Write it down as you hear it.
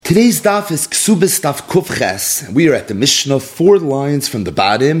Today's daf is Ksubis Daf Kuf Ches. We are at the Mishnah, 4 lines from the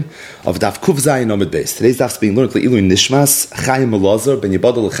bottom of Daf Kuf Zayin Omid Beis. Today's daf is being learned Le'ilu Nishmas, Chaim Elazar, Ben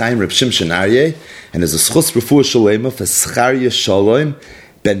Yibadal L'Chaim Reb Shimshon Aryeh, and is a Schus Refuah Shalema for Scharia Shalom,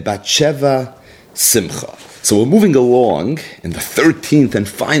 Ben Batsheva Simcha. So we're moving along in the 13th and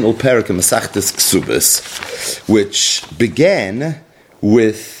final parak of Masechtas Ksubis, which began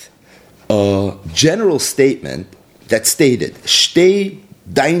with a general statement that stated, Shtei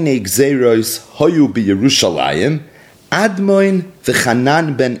Dainei Gzeros Hoyu B'Yerushalayim Admoin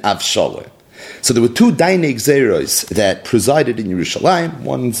v'Chanan ben Avshalom. So there were 2 Dainei Gzeros that presided in Yerushalayim.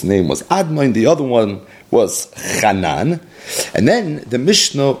 One's name was Admoin, the other one was Chanan. And then the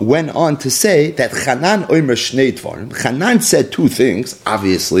Mishnah went on to say that Chanan oimer shnei dvarim. Chanan said 2 things.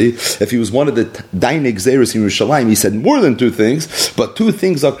 Obviously, if he was one of the Dainei Gzeros in Yerushalayim, he said more than 2 things. But 2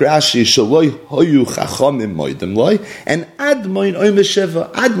 things are Rashi shaloi hoyu chachamim moedim loy, and Admoin oimer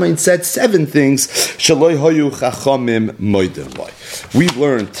sheva. Admoin said 7 things shaloi hoyu chachamim moedim loy. We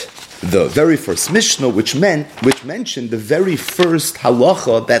learned the very first Mishnah, which mentioned the very first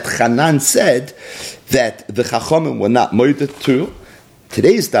halacha that Chanan said that the Chachamim were not moeded to.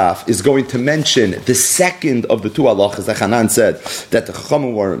 Today's daf is going to mention the second of the 2 halachas that Chanan said that the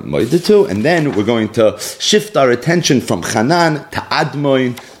Chachamim were moeded to, and then we're going to shift our attention from Chanan to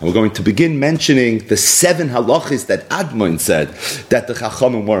Admoin, and we're going to begin mentioning the 7 halachas that Admoin said that the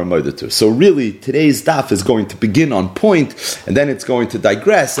Chachamim were moeded to. So really, today's daf is going to begin on point, and then it's going to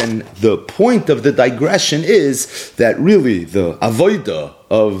digress, and the point of the digression is that really the avodah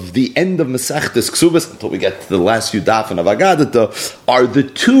of the end of Masechtas Ksubas, until we get to the last few dafim of Agadata, are the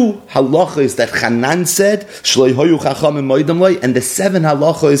 2 halachas that Chanan said, Shloi hoyu chachamim moedim loy, and the 7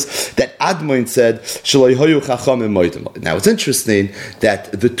 halachas that Admoin said, Shloi hoyu chachamim moedim loy. Now it's interesting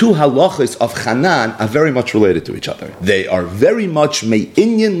that the 2 halachas of Chanan are very much related to each other. They are very much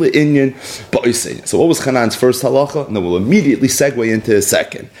me'inyan le'inyan ba'osein. So what was Chanan's first halacha? And then we'll immediately segue into his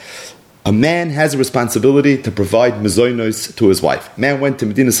second. A man has a responsibility to provide mezonos to his wife. Man went to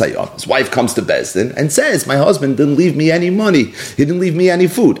Medina Sayyam. His wife comes to Beis Din and says, my husband didn't leave me any money. He didn't leave me any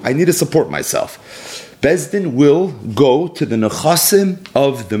food. I need to support myself. Beis Din will go to the nechasim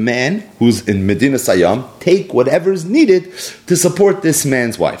of the man who's in Medina Sayyam, take whatever is needed to support this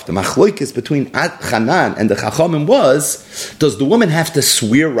man's wife. The machloikis between Chanan and the Chachamim was, does the woman have to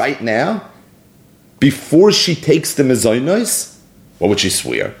swear right now before she takes the mezonos? What would she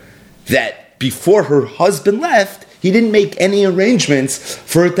swear? That before her husband left, he didn't make any arrangements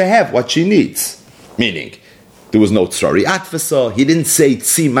for her to have what she needs. Meaning, there was no tzari atvasa, he didn't say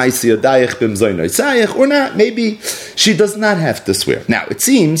tzi maisi yadayich b'mzoynoisayich, or not, maybe she does not have to swear. Now, it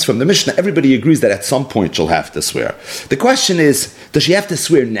seems from the Mishnah, everybody agrees that at some point she'll have to swear. The question is, does she have to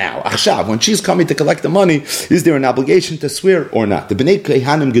swear now? Achshav, when she's coming to collect the money, is there an obligation to swear or not? The Bnei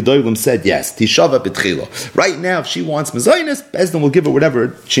Kehanim Gedolim said yes, tishava b'tchila. Right now, if she wants mezainis, Beis Din will give her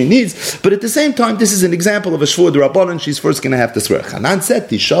whatever she needs, but at the same time, this is an example of a shvur d'Rabbanan, she's first going to have to swear. Chanan said,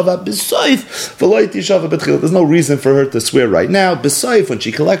 tishava b'soif, v'loi tishava b'tchila. There's no reason for her to swear right now. B'soif, when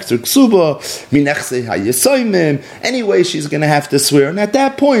she collects her ksuba, minechse hayesoimim, anyway, she's going to have to swear. And at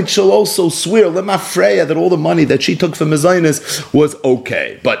that point, she'll also swear, lemafreya, that all the money that she took from mezainis was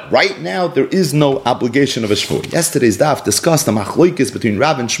okay. But right now, there is no obligation of a shvur. Yesterday's daf discussed the machloikis between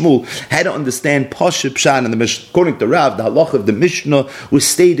Rav and Shmuel, how to understand Pashut Pshat and the Mishnah. According to Rav, the halach of the Mishnah was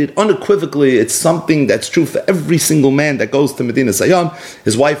stated unequivocally. It's something that's true for every single man that goes to Medina Sayyam.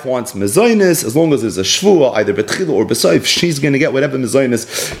 His wife wants mezainis, as long as there's a shvur, either betchila or besoif, she's going to get whatever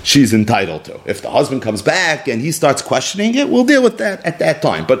mezainis she's entitled to. If the husband comes back and he starts questioning it, we'll deal with that at that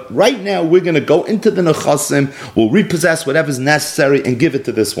time. But right now, we're going to go into the nechasim, we'll repossess whatever's necessary and give it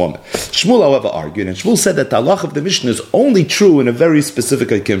to this woman. Shmuel, however, argued, and Shmuel said that the halach of the Mishnah is only true in a very specific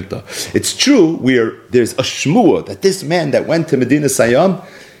akimta. It's true where there's a shmua that this man that went to Medina Sayyam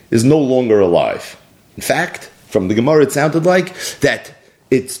is no longer alive. In fact, from the Gemara, it sounded like that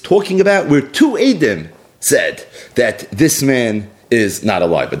it's talking about where 2 Eidim said that this man is not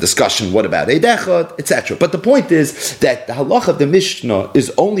alive. A discussion, what about Eid Echad, etc. But the point is that the halach of the Mishnah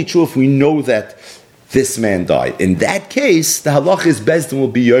is only true if we know that this man died. In that case, the halach is Beis Din will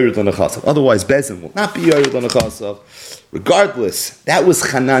be yored on a chasav. Otherwise, Beis Din will not be yored on a chasav. Regardless, that was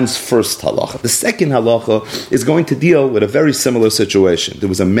Chanan's first halacha. The second halacha is going to deal with a very similar situation. There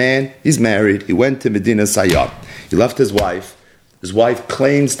was a man, he's married, he went to Medina Sayyam. He left his wife. His wife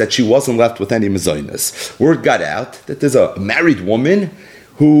claims that she wasn't left with any mezainis. Word got out that there's a married woman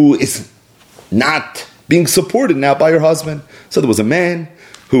who is not being supported now by her husband. So there was a man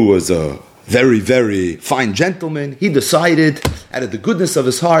who was a very, very fine gentleman. He decided, out of the goodness of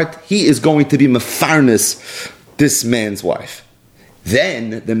his heart, he is going to be mefarnes this man's wife.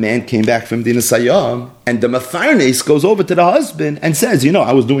 Then the man came back from Medina Sayyam, and the Mefarnes goes over to the husband and says,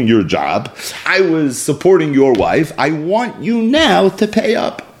 I was doing your job, I was supporting your wife, I want you now to pay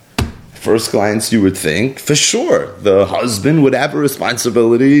up. First glance, you would think, for sure, the husband would have a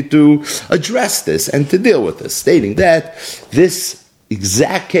responsibility to address this and to deal with this, stating that this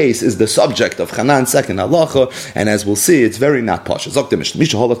exact case is the subject of Chanan's second halacha, and as we'll see, it's very not posh. Man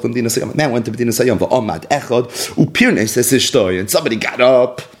went to Medina Sayyam, and somebody got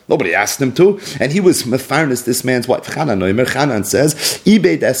up, nobody asked him to, and he was mefarnes this man's wife. Chanan says,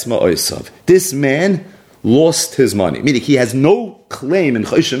 this man lost his money, meaning he has no claim in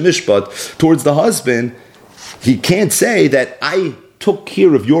Choshen Mishpat towards the husband. He can't say that I took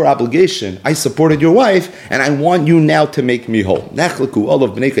care of your obligation, I supported your wife, and I want you now to make me whole. Nechlaku, all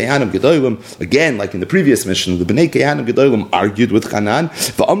of Bnei Kayanim Gedolim, again, like in the previous mission, the Bnei Kayanim Gedolim argued with Chanan,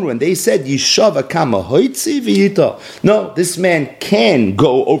 V'amru, and they said, Yishava kama hoitzi v'yita. No, this man can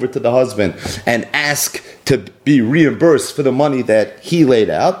go over to the husband and ask to be reimbursed for the money that he laid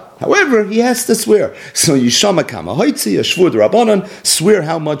out. However, he has to swear. So Yishama kama hoitzi, Yashvud Rabbanon, swear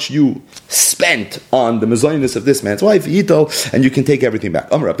how much you spent on the mezainis of this man's wife, Yito, and you can take everything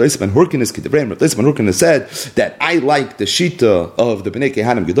back. Rav Doisa ben Hurkinus said that I like the shita of the Bnei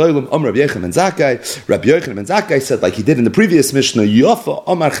Kehanim Gedolim. Rav Yochanan ben Zakkai. Rabbi Yochanan ben Zakkai said, like he did in the previous Mishnah, Yofa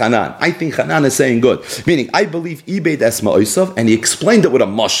Omar Chanan. I think Chanan is saying good. Meaning, I believe Ibed es Ma'osav, and he explained it with a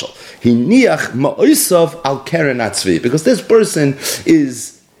mashal. He niach Ma'osav al Keren Atzvi, because this person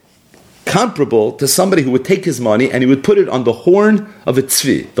is comparable to somebody who would take his money and he would put it on the horn of a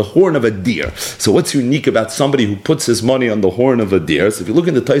tzvi, the horn of a deer. So what's unique about somebody who puts his money on the horn of a deer? So if you look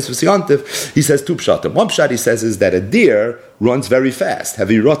in the Tosfos Yantif, he says two pshatim. One pshat he says is that a deer runs very fast.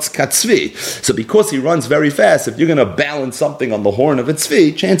 Heavy rotz katzvi. So because he runs very fast, if you're going to balance something on the horn of a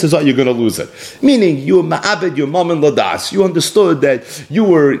tzvi, chances are you're going to lose it. Meaning, you ma'abed your mom and ladas. You understood that you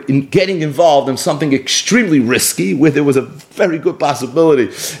were getting involved in something extremely risky, where there was a very good possibility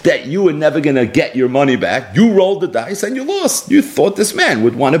that you were never going to get your money back. You rolled the dice and you lost. You thought this man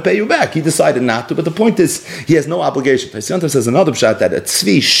would want to pay you back. He decided not to, but the point is, he has no obligation. Tosfos says another pshat that a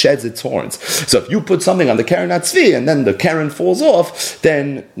tzvi sheds its horns. So if you put something on the keren tzvi and then the keren falls off,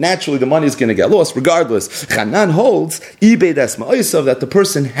 then naturally the money is going to get lost regardless. Chanan holds that the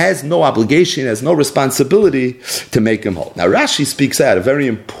person has no obligation, has no responsibility to make him whole. Now Rashi speaks out a very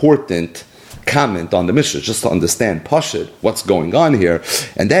important comment on the Mishnah, just to understand Pashut, what's going on here,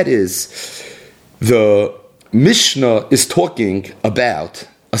 and that is the Mishnah is talking about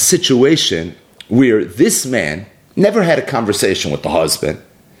a situation where this man never had a conversation with the husband,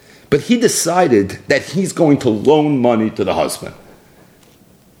 but he decided that he's going to loan money to the husband.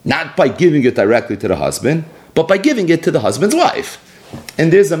 Not by giving it directly to the husband, but by giving it to the husband's wife.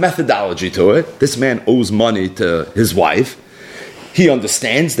 And there's a methodology to it. This man owes money to his wife. He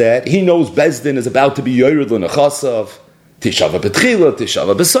understands that. He knows Bezdin is about to be Yored L'Nechasav, Tishava B'Tchila,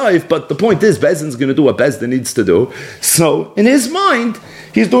 Tishava B'Sayif, but the point is, Bezdin's going to do what Bezdin needs to do. So, in his mind,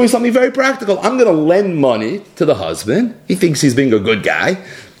 he's doing something very practical. I'm going to lend money to the husband. He thinks he's being a good guy.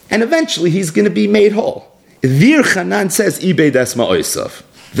 And eventually he's going to be made whole. Vir Chanan says, Ibed es ma'osav.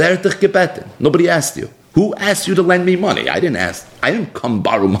 Vertich gebeten. Nobody asked you. Who asked you to lend me money? I didn't ask. I didn't come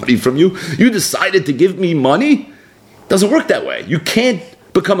borrow money from you. You decided to give me money? Doesn't work that way. You can't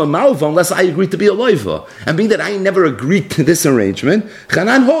become a malva unless I agree to be a loiva. And being that I never agreed to this arrangement,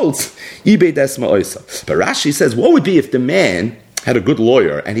 Chanan holds, Ibed es ma'osav. But Rashi says, what would be if the man had a good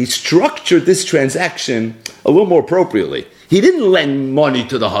lawyer and he structured this transaction a little more appropriately? He didn't lend money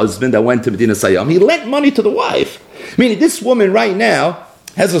to the husband that went to Medina Sayyam. He lent money to the wife. Meaning this woman right now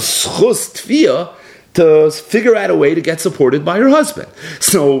has a schus tfiyah to figure out a way to get supported by her husband.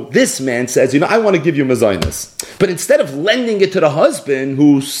 So this man says, I want to give you mezainis. But instead of lending it to the husband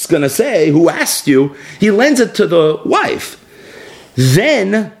who's going to say, who asked you, he lends it to the wife.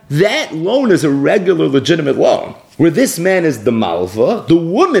 Then that loan is a regular legitimate loan. Where this man is the malva, the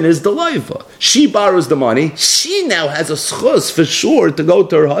woman is the loiva. She borrows the money. She now has a schus for sure to go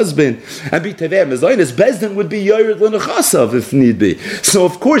to her husband and be teveh mezainis. Bezdin would be yored l'nechasav if need be. So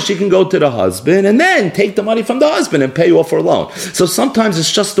of course she can go to the husband and then take the money from the husband and pay off her loan. So sometimes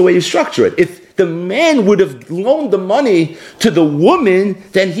it's just the way you structure it. If the man would have loaned the money to the woman,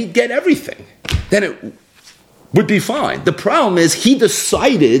 then he'd get everything. Then it would be fine. The problem is he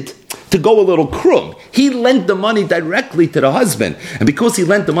decided to go a little krum. He lent the money directly to the husband. And because he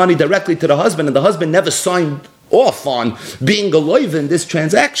lent the money directly to the husband and the husband never signed off on being a loiv in this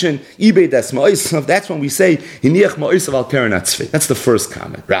transaction, that's when we say, that's the first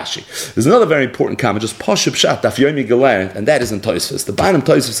comment, Rashi. There's another very important comment, just Pashib Shat, Daf Yomi Gelernt, and that is in Tosfos. The bottom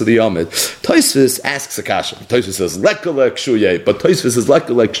Tosfos of the Yomid. Tosfos asks a kasha. Tosfos says, Lekala Kshuye, but Tosfos says,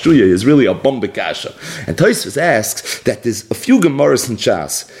 Lekala Kshuye is really a bomba kasha. And Tosfos asks that there's a few Gemaras in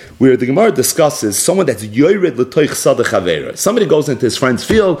Shas, where the Gemara discusses someone that's Yored L'toich Sadeh Chavera. Somebody goes into his friend's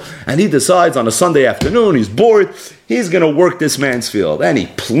field, and he decides on a Sunday afternoon, he's bored, he's going to work this man's field. And he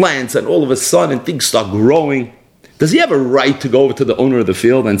plants, and all of a sudden things start growing. Does he have a right to go over to the owner of the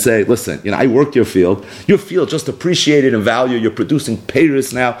field and say, listen, I worked your field just appreciated in value, you're producing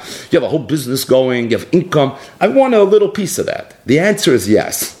payers now, you have a whole business going, you have income, I want a little piece of that? The answer is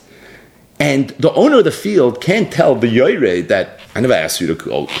yes. And the owner of the field can't tell the yoyrei that, I never asked you to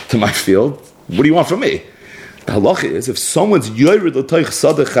go to my field, what do you want from me? The halacha is, if someone's yored l'toich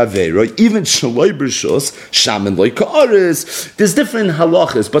sadeh chavera, even shaloi b'rishos, shaman loy ka'aris, there's different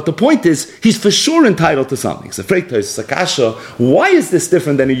halachas, but the point is, he's for sure entitled to something. So, Sakasha, why is this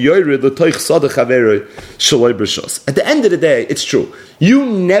different than a yored l'toich sadeh chavera, shaloi b'rishos? At the end of the day, it's true. You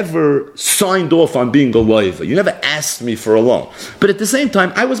never signed off on being a loiva. You never asked me for a loan. But at the same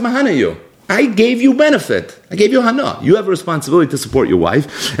time, I was mahana you. I gave you benefit. I gave you hana. You have a responsibility to support your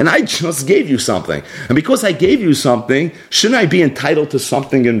wife, and I just gave you something. And because I gave you something, shouldn't I be entitled to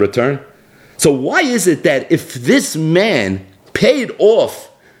something in return? So why is it that if this man paid off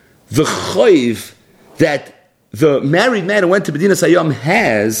the chayv that the married man who went to Bedinas Hayom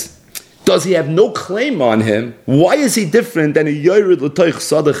has, does he have no claim on him? Why is he different than a yored l'toich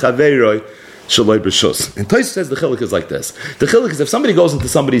sadeh chaveroi? And Tosfos says the chiluk is like this. The chiluk is if somebody goes into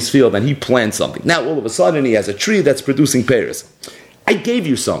somebody's field and he plants something. Now all of a sudden he has a tree that's producing pears. I gave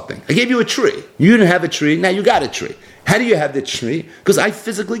you something. I gave you a tree. You didn't have a tree. Now you got a tree. How do you have the tree? Because I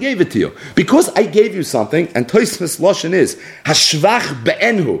physically gave it to you. Because I gave you something, and Tosfos Lashon is hashvach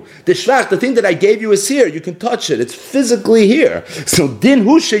be'enhu. The shvach, the thing that I gave you is here. You can touch it. It's physically here. So din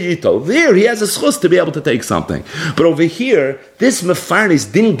hu sheyito. There, he has a schus to be able to take something. But over here, this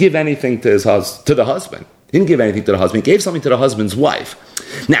mefarnis didn't give anything to the husband. He didn't give anything to the husband. He gave something to the husband's wife.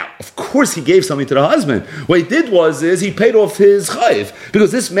 Now, of course he gave something to the husband. What he did is he paid off his chayv.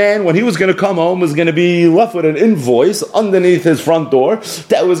 Because this man, when he was going to come home, was going to be left with an invoice underneath his front door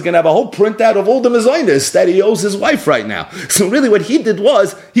that was going to have a whole printout of all the mezainis that he owes his wife right now. So really what he did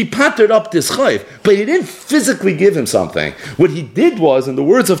was, he pattered up this chayv. But he didn't physically give him something. What he did was, in the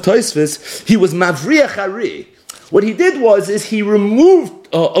words of Tosfos, he was mavriach hari. What he did is he removed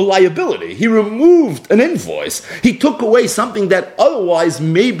a liability. He removed an invoice. He took away something that otherwise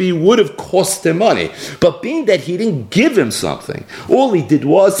maybe would have cost him money. But being that he didn't give him something, all he did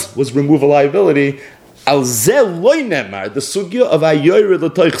was remove a liability. Al zeh loy nemar, the sugya of ayoyre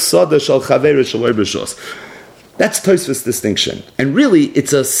l'toich sadeh shal chaver shaloi b'shos. That's Tosfos' distinction. And really,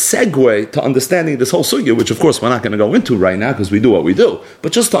 it's a segue to understanding this whole sugya, which of course we're not going to go into right now because we do what we do.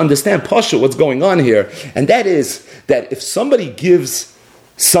 But just to understand Pasha, what's going on here, and that is that if somebody gives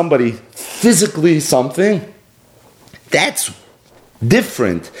somebody physically something, that's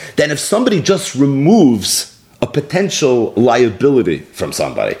different than if somebody just removes a potential liability from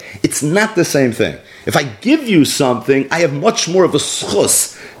somebody. It's not the same thing. If I give you something, I have much more of a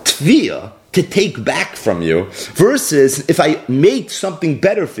schus, tviyah, to take back from you, versus if I make something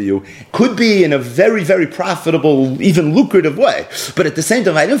better for you, could be in a very, very profitable, even lucrative way. But at the same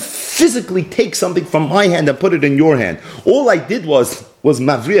time, I didn't physically take something from my hand and put it in your hand. All I did was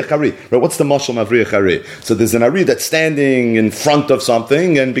mavriach hari. Right? What's the mashal mavriach hari? So there's an hari that's standing in front of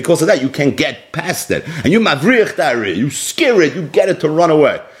something, and because of that, you can't get past it. And you mavriach the hari. You scare it. You get it to run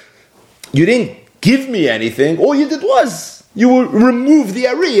away. You didn't give me anything. All you did was you will remove the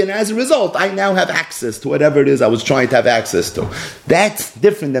ari, and as a result, I now have access to whatever it is I was trying to have access to. That's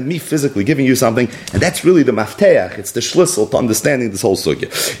different than me physically giving you something, and that's really the mafteach. It's the schlüssel to understanding this whole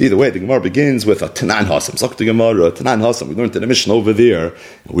sugya. Either way, the Gemara begins with a Tanan Hasam. Zok the Gemara, Tanan Hasam. We learned in the Mishnah over there.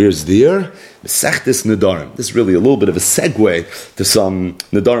 Where's there? Mesechtes Nedarim. This is really a little bit of a segue to some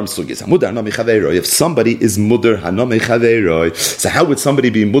Nedarim sugyas. Mudar hanami chaveroi. If somebody is mudar hanami chaveroi, so how would somebody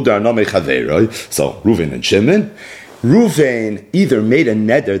be mudar hanami chaveroi? So Reuven and Shimon. Reuven either made a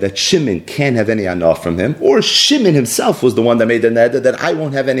neder that Shimon can't have any anah from him, or Shimon himself was the one that made the neder that I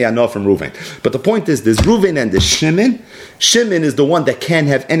won't have any anah from Reuven. But the point is, there's Reuven and there's Shimon. Shimon is the one that can't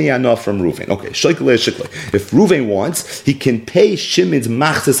have any anah from Reuven. Okay, shekle shekle. If Reuven wants, he can pay Shimon's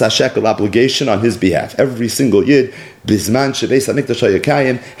machzis hashekel obligation on his behalf. Every single yid, Bizman Shebeis HaMikdash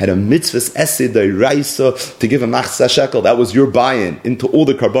HaYakayim, had a mitzvahs esid d'oraisa to give a machzis hashekel. That was your buy-in into all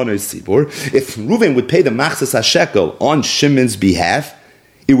the karbanos tzibur. If Reuven would pay the machzis hashekel on Shimon's behalf,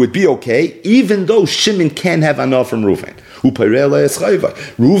 it would be okay, even though Shimon can have anah from Ruvain.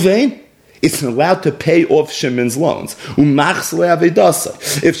 Ruvain is allowed to pay off Shimon's loans.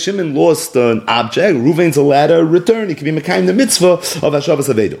 If Shimon lost an object, Ruvain's allowed to return. He can be mekayim the mitzvah of Hashavas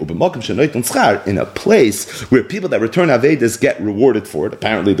Aveda. In a place where people that return Avedas get rewarded for it,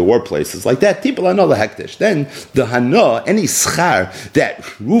 apparently there were places like that, people are not hektish. Then the hana, any schar that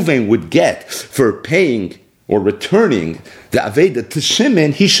Ruvain would get for paying or returning the Aveda to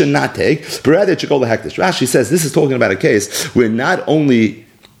Shimon, he should not take, but rather it should go to hektish. Rashi says this is talking about a case where not only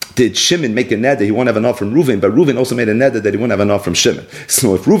did Shimon make a neder, he won't have enough from Reuven, but Reuven also made a neder that he won't have enough from Shimon.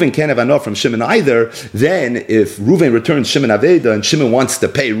 So if Reuven can't have enough from Shimon either, then if Reuven returns Shimon Aveda and Shimon wants to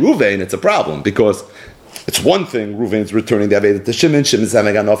pay Reuven, it's a problem, because it's one thing Reuven's returning the Aveda to Shimon, Shimon's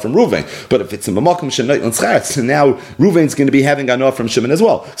having enough from Reuven. But if it's a Mamakam Shenait L'Nschar, so now Reuven's going to be having enough from Shimon as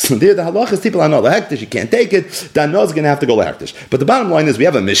well. So there the halach is people are not hektish, you can't take it, the anah is going to have to go hektish. But the bottom line is we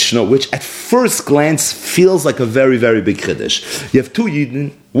have a Mishnah which at first glance feels like a very, very big chiddush. You have two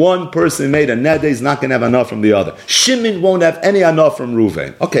Yidden, one person made a neder, he's not going to have enough from the other. Shimon won't have any enough from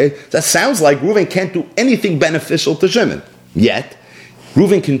Reuven. Okay, that sounds like Reuven can't do anything beneficial to Shimon. Yet,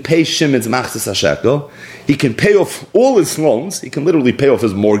 Reuven can pay Shimon's machzas hashekel. He can pay off all his loans. He can literally pay off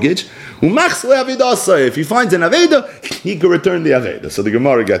his mortgage. If he finds an aveda, he can return the aveda. So the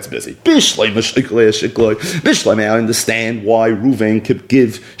Gemara gets busy. Bishlai, may I understand why Reuven could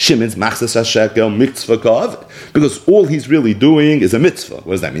give Shimon's machzas hashekel mitzvah kav? Because all he's really doing is a mitzvah.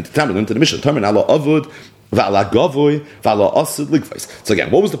 What does that mean? To the Mishnah, avud. So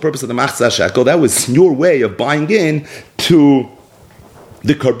again, what was the purpose of the machzas hashekel? That was your way of buying in to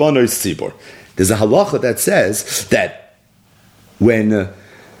the Karbanos Tzibor. There's a halacha that says that when the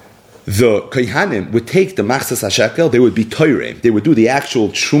Kohanim would take the machzas hashekel, they would be toirem. They would do the actual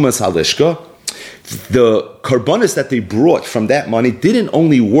trumas halishka. The karbanos that they brought from that money didn't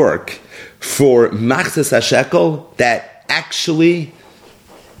only work for machzas hashekel that actually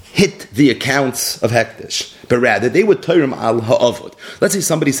hit the accounts of hektish, but rather they would toirem al ha'avod. Let's say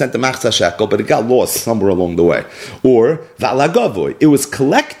somebody sent the machzas shekel, but it got lost somewhere along the way. Or v'alagavoy, it was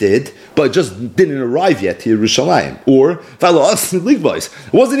collected, but it just didn't arrive yet to Yerushalayim. Or v'ala'asid ligvois,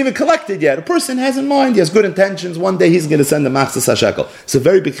 it wasn't even collected yet. A person has in mind, he has good intentions, one day he's going to send the machzas shekel. It's a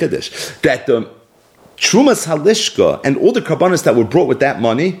very big chiddush that the trumas halishka and all the karbanos that were brought with that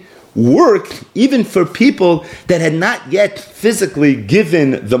money worked even for people that had not yet physically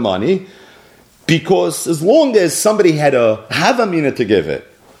given the money, because as long as somebody had a havamina to give it,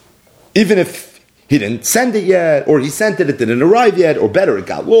 even if he didn't send it yet, or he sent it, it didn't arrive yet, or better, it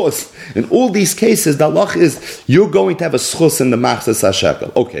got lost. In all these cases, the halach is you're going to have a schus in the machzas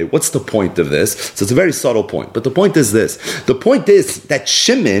hashekel. Okay, what's the point of this? So it's a very subtle point, but the point is this. The point is that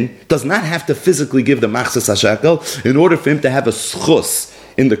Shimon does not have to physically give the machzas hashekel in order for him to have a schus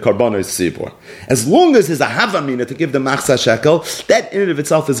in the karbanos tzibor. As long as there's a havamina to give the machzas shekel, that in and of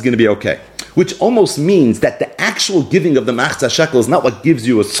itself is going to be okay. Which almost means that the actual giving of the machzas shekel is not what gives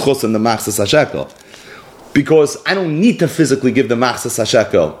you a schus in the machzas shekel. Because I don't need to physically give the machzas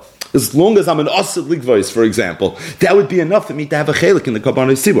shekel. As long as I'm an asid ligvois, for example, that would be enough for me to have a chelik in the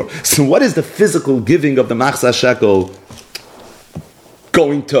karbanos tzibor. So what is the physical giving of the machzas shekel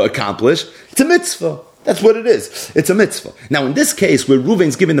going to accomplish? It's a mitzvah. That's what it is. It's a mitzvah. Now, in this case, where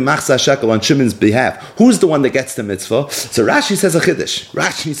Reuven's giving the machzas shekel on Shimon's behalf, who's the one that gets the mitzvah? So Rashi says a chiddush.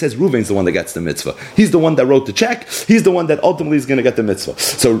 Rashi says Reuven's the one that gets the mitzvah. He's the one that wrote the check. He's the one that ultimately is going to get the mitzvah.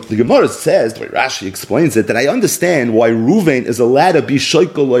 So the Gemara says, the way Rashi explains it, that I understand why Reuven is allowed to be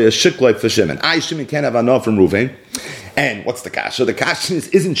shoykol loya shikloi for Shimon. Shimon can't have enough from Reuven. And what's the kasha? The kasha is,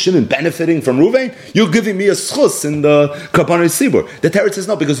 isn't Shimon benefiting from Reuven? You're giving me a schus in the karbanos tzibor. The Teretz says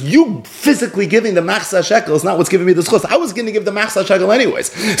no, because you physically giving the machzas shekel is not what's giving me the schus. I was going to give the machzas shekel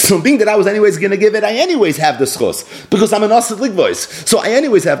anyways. So being that I was anyways going to give it, I anyways have the schus. Because I'm an asid ligvois. So I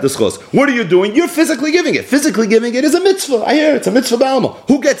anyways have the schus. What are you doing? You're physically giving it. Physically giving it is a mitzvah. I hear it's a mitzvah ba'alma.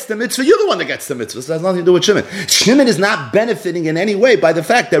 Who gets the mitzvah? You're the one that gets the mitzvah. So it has nothing to do with Shimon. Shimon is not benefiting in any way by the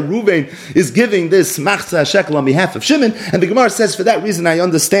fact that Reuven is giving this machzas shekel on behalf of Shimon. And the Gemara says, for that reason, I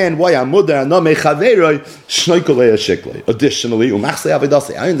understand why Additionally,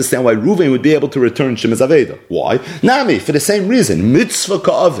 I understand why Reuven would be able to return Shimon's Aveda. Why? Nami, for the same reason, mitzvah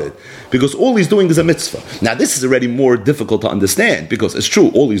ka'avid, because all he's doing is a mitzvah. Now, this is already more difficult to understand, because it's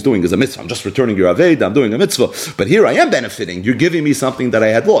true, all he's doing is a mitzvah. I'm just returning your Aveda, I'm doing a mitzvah. But here I am benefiting. You're giving me something that I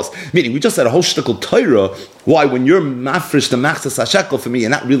had lost. Meaning, we just had a whole shtickle Torah. Why, when you're mafresh the machzas hashekel for me,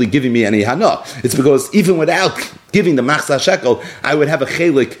 you're not really giving me any hana. It's because even without giving the machzas hashekel, I would have a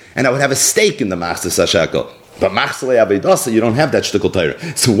chelik and I would have a stake in the machzas hashekel. But machsele avedasa, you don't have that shtickle Torah.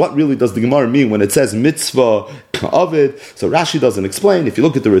 So what really does the Gemara mean when it says mitzvah ka'avid? So Rashi doesn't explain. If you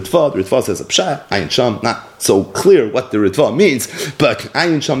look at the Ritva says a pshat, ayin sham, not so clear what the Ritva means, but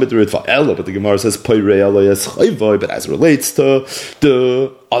ayin sham with the Ritva ella, but the Gemara says poirei alayas chayvoy, but as relates to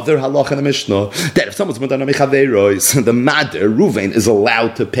the other halacha in the Mishnah, that if someone's madana mechaverois, the mader, Ruvain, is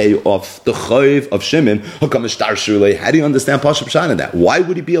allowed to pay off the chayv of Shimon, how do you understand Pasha Pshat in that? Why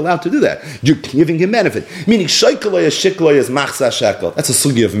would he be allowed to do that? You're giving him benefit. Meaning, shaykalay shiklay is machsa shekel. That's a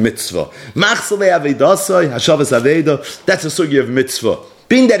sugi of mitzvah. Machsalei avedasai, hashavas aveda, that's a sugi of mitzvah.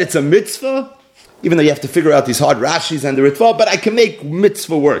 Being that it's a mitzvah, even though you have to figure out these hard Rashis and the Ritva, but I can make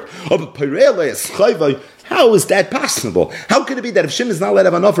mitzvah work. Oh, but Peirele is chayvay. How is that possible? How could it be that if Shimon is not allowed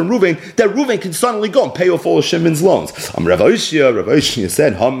to have enough from Ruvain, that Ruvain can suddenly go and pay off all of Shimon's loans? Rav Oshia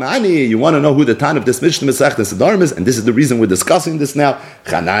said, Hamani, you want to know who the Tan of this Mishnah Masechtas Nedarim is? And this is the reason we're discussing this now.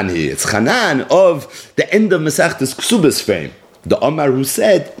 Chanani. It's Chanan of the end of Masechtas Ksubas fame. The Omar who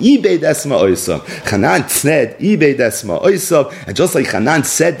said, Ibei Desma Oisam. Chanan said, Ibei Desma Oisam. And just like Chanan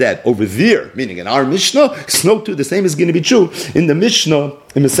said that over there, meaning in our Mishnah, so too the same is going to be true in the Mishnah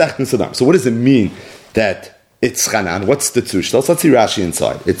in Masechtas Nedarim. So what does it mean that it's Chanan? What's the tushtos? Let's see Rashi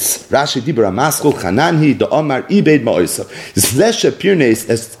inside. It's Rashi Dibra Maskul Chananhi the Omar Ibed Ma'osav. Zlesha Pirnes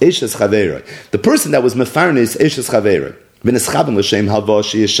es Eshes Chaveroi. The person that was Mefarnes Eshes Chaveroi. And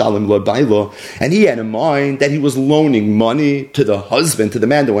he had in mind that he was loaning money to the husband, to the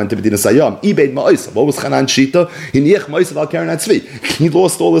man that went to Medina Sayyam. Ibed Ma'osav. What was Chanan Shita? He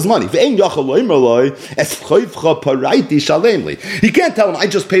lost all his money. He can't tell him, I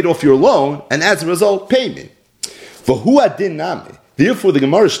just paid off your loan, and as a result, pay me. Therefore, the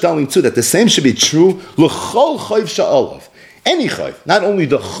Gemara is telling too that the same should be true. Any chayv, not only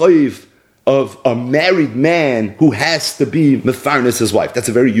the chayv of a married man who has to be mefarnes his wife. That's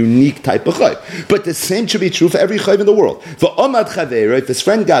a very unique type of chayv. But the same should be true for every chayv in the world. If his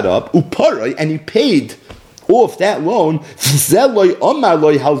friend got up, and he paid off that loan,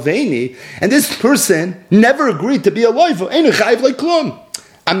 and this person never agreed to be a loiv.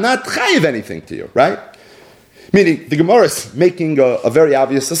 I'm not chayiv anything to you, right? Meaning, the Gemara is making a very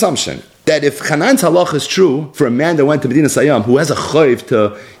obvious assumption that if Chanan's halach is true for a man that went to Medina Sayyam who has a chayv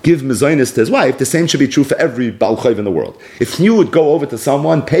to give mezainis to his wife, the same should be true for every Baal chayv in the world. If you would go over to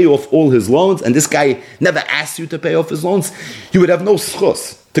someone, pay off all his loans, and this guy never asked you to pay off his loans, you would have no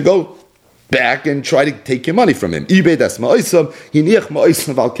schus to go back and try to take your money from him. That's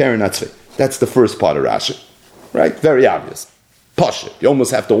the first part of Rashi. Right? Very obvious. Pashut. You almost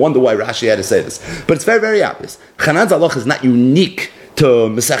have to wonder why Rashi had to say this. But it's very, very obvious. Chanan's halach is not unique to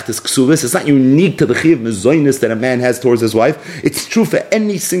Masechtas Ksubis. It's not unique to the Chiv Mezoinis that a man has towards his wife. It's true for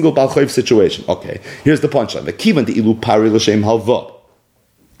any single Baal Chayv situation. Okay, here's the punchline. The Kivan the Ilu Pari L'Shem Halva.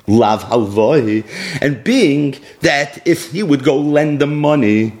 Lav Halvahi. And being that if he would go lend the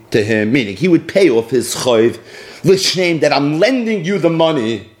money to him, meaning he would pay off his Chayv, L'Shem, that I'm lending you the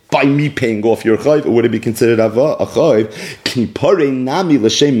money by me paying off your chayv, or would it be considered a chayv?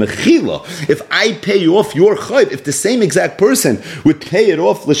 If I pay off your chayv, if the same exact person would pay it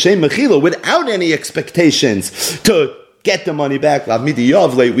off l'shem mechila without any expectations to get the money back,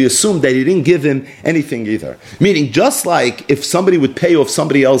 we assume that he didn't give him anything either. Meaning, just like if somebody would pay off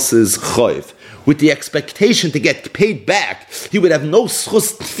somebody else's chayv with the expectation to get paid back, he would have no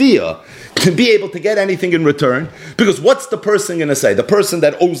schus tfiyah to be able to get anything in return. Because what's the person going to say? The person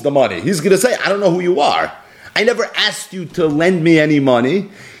that owes the money. He's going to say, I don't know who you are. I never asked you to lend me any money.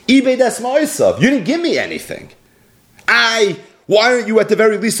 You didn't give me anything. Why aren't you at the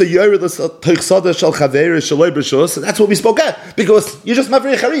very least a Yeridus Teichsada Shal Chaver Shaloi B'Shus? That's what we spoke at. Because you just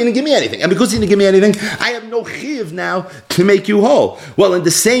Mavri Chari, you didn't give me anything. And because you didn't give me anything, I have no chiv now to make you whole. Well, in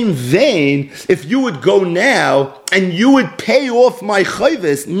the same vein, if you would go now and you would pay off my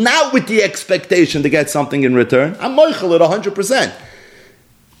chayvis, not with the expectation to get something in return, I'm moichel at 100%.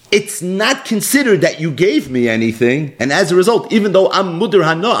 It's not considered that you gave me anything, and as a result, even though I'm muder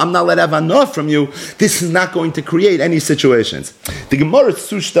hana, I'm not allowed to have hana from you, this is not going to create any situations. The Gemara's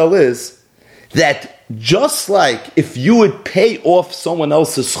sushtal is that just like if you would pay off someone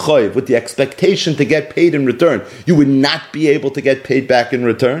else's chayv with the expectation to get paid in return, you would not be able to get paid back in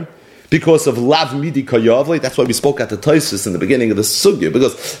return because of lav midi kayavli. That's why we spoke at the Tosfos in the beginning of the sugya,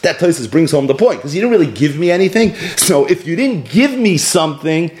 because that Tosfos brings home the point. Because you didn't really give me anything. So if you didn't give me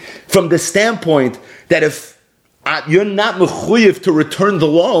something from the standpoint that if you're not mechuyev to return the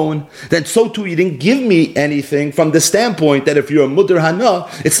loan, then so too you didn't give me anything from the standpoint that if you're a mudar hana,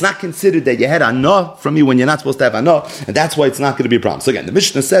 it's not considered that you had hana from me when you're not supposed to have hana, and that's why it's not going to be a problem. So again, the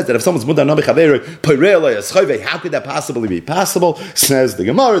Mishnah says that if someone's mudar hana b'chaverei, how could that possibly be possible? Says the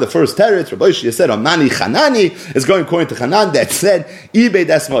Gemara, the first teretz, Rabbi Shia said, Amani Chanani is going according to Chanan, that said, Ibei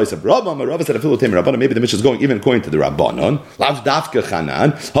Desma of Rabban, Rabban said, Rabban, maybe the Mishnah is going even according to the Rabbanon, Lav Dafka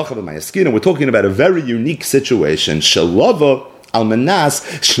Chanan, Hachav Mayaskin, and we're talking about a very unique situation. Shalava Almanas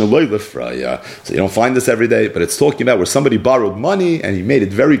Shnaloi Lefraya. So you don't find this every day, but it's talking about where somebody borrowed money and he made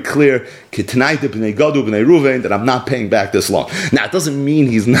it very clear that I'm not paying back this loan. Now it doesn't mean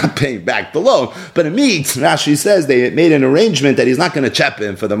he's not paying back the loan, but it means, Rashi says, they made an arrangement that he's not going to chip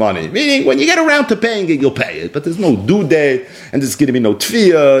in for the money. Meaning when you get around to paying it, you'll pay it. But there's no due date and there's going to be no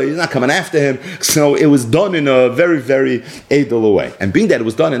tfiyah, he's not coming after him. So it was done in a very, very edel way. And being that it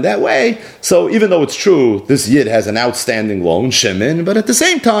was done in that way, so even though it's true, this Yid has an outstanding loan, Shemin, but at the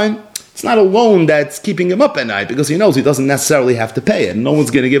same time, it's not a loan that's keeping him up at night because he knows he doesn't necessarily have to pay it. No one's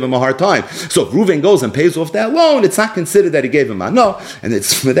going to give him a hard time. So if Reuven goes and pays off that loan, it's not considered that he gave him no, and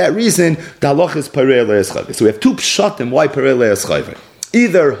it's for that reason the halach is parei le'eschayve. So we have two pshatim why parei le'eschayve.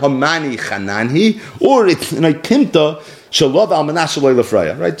 Either hamani chananhi or it's in a kimta shalav almanash shaloi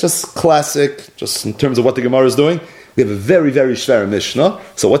lefraya. Right, just classic, just in terms of what the Gemara is doing. We have a very, very shver Mishnah.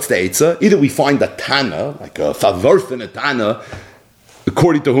 So what's the Eitzah? Either we find a Tana, like a Favorth in a Tana,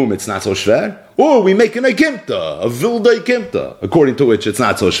 according to whom it's not so shver, or we make an Ekimta, a Vilda Ekimta, according to which it's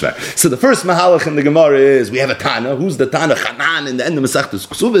not so shver. So the first Mahalach in the Gemara is, we have a Tana. Who's the Tana? Chanan in the end of Masechtas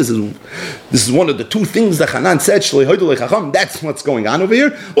Ksubas. This is one of the two things that Chanan said, Shlei Hoydulei Chacham. That's what's going on over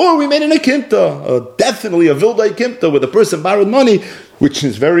here. Or we made an Ekimta, definitely a Vilda Ekimta, where the person borrowed money, which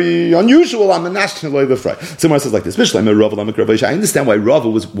is very unusual. I'm a national way of Someone says like this. I understand why Rava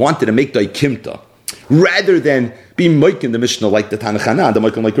wanted to make the Ekimta rather than be Moik in the Mishnah like the Tana Chanan, the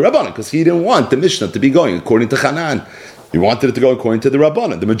Moik like the Rabbanan, because he didn't want the Mishnah to be going according to Chanan. He wanted it to go according to the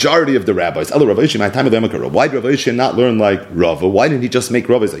Rabbanan, the majority of the rabbis. Why did Rav Ashi not learn like Rava? Why didn't he just make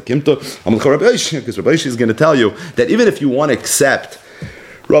Rava like Kimta? Because Rav Ashi is going to tell you that even if you want to accept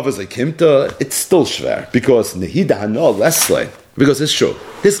Rava's like Kimta, it's still shver, because Nehida Hana Lesle. Because it's true.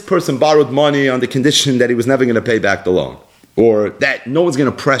 This person borrowed money on the condition that he was never going to pay back the loan, or that no one's going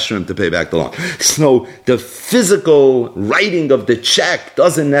to pressure him to pay back the loan. So the physical writing of the check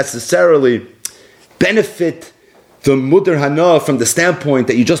doesn't necessarily benefit the Mudar Hana from the standpoint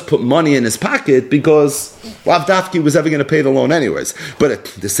that you just put money in his pocket, because Lav Dafki was ever going to pay the loan anyways. But at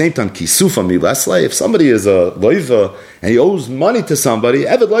the same time, Kisufa Milesle, if somebody is a loiva and he owes money to somebody,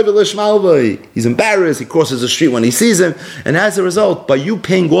 Eved loiva lishmalva, he's embarrassed, he crosses the street when he sees him, and as a result, by you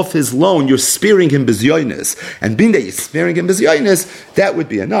paying off his loan, you're sparing him bezyonis. And being that you're sparing him bezyonis, that would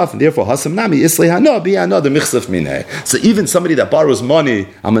be enough, and therefore, Hasam Nami, Islay Hana, be another michsaf mineh. So even somebody that borrows money,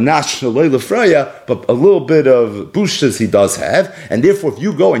 Amanash Shaloi Lefraya, but a little bit of bushas he does have, and therefore if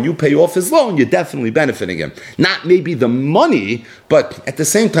you go and you pay off his loan, you're definitely benefiting him. Not maybe the money, but at the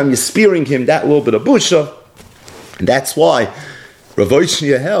same time you're sparing him that little bit of busha. And that's why Rav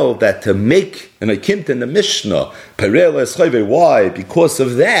Oishnia held that to make an Akimta in the Mishnah, why? Because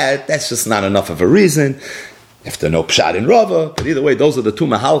of that, that's just not enough of a reason. You have to know Pshat and Rava, but either way, those are the two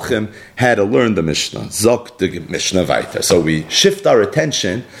Mahalchim had to learn the Mishnah. Zok the Mishnah weiter. So we shift our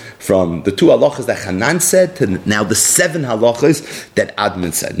attention from the two halachas that Hanan said to now the 7 halachas that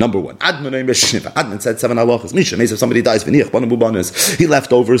Admon said. Number 1, Admon said 7 halachas. Misha, if somebody dies, he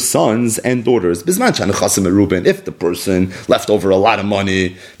left over sons and daughters. If the person left over a lot of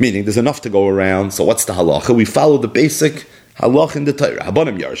money, meaning there's enough to go around, so what's the halacha? We follow the basic halach in the Torah.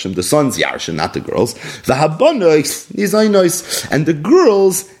 Habanim Yarshim, the sons Yarshim, not the girls. The Habanos, Nizainos, and the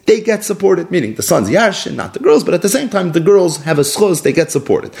girls, they get supported, meaning the sons Yarshim, not the girls, but at the same time, the girls have a schos, they get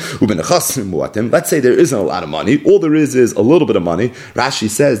supported. Let's say there isn't a lot of money, all there is a little bit of money. Rashi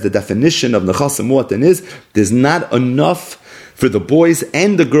says the definition of Nechasim Muatim is there's not enough for the boys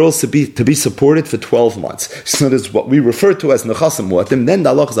and the girls to be supported for 12 months. So that's what we refer to as Nechasim Muatim. Then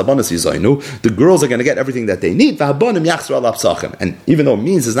the halach is Abanos Yizaynu. The girls are going to get everything that they need. And even though it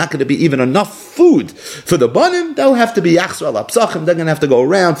means there's not going to be even enough food for the banim, they'll have to be Yachsar al Apsachim. They're going to have to go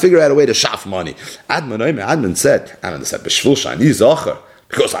around, figure out a way to shaf money. Admon said, B'shvil shani zacher,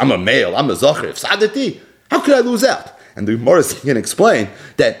 because I'm a male, I'm a zacher. If sadati, how could I lose out? And the Gemara can explain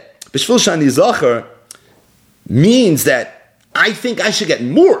that B'shvil shani zacher means that I think I should get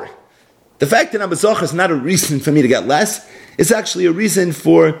more. The fact that I'm a zocher is not a reason for me to get less. It's actually a reason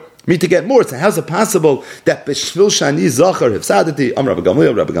for me to get more. So how's it possible that b'shvil shani zocher hifsadati? Rabbi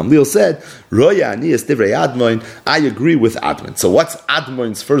Gamliel said, Roya ani es divrei Admon. I agree with Admon. So what's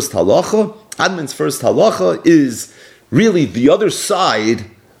Admon's first halacha? Admon's first halacha is really the other side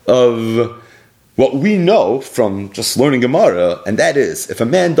of what we know from just learning Gemara, and that is, if a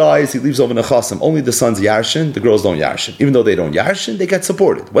man dies, he leaves over Nechasim, only the sons Yarshin, the girls don't Yarshin. Even though they don't Yarshin, they get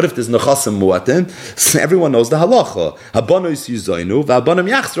supported. What if there's Nechasim Muatim? So everyone knows the halacha. Habanos Yuzainu, v'habanim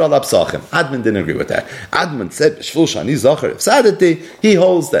Yachzor al Absachim. Admon didn't agree with that. Admon said, B'shvil Shani Zachar Ifsadati. He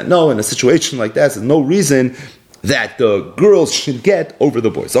holds that, no, in a situation like that, there's no reason that the girls should get over the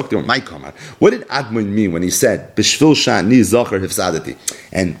boys. What did Admon mean when he said, B'shvil Shani Zachar Ifsadati?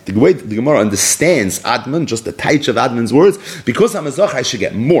 And the way the Gemara understands Admon, just the taich of Admon's words, because I'm a Zachar, I should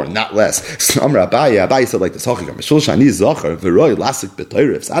get more, not less. So Abaye said like this, B'shvil Shani Zachar, v'roi lasik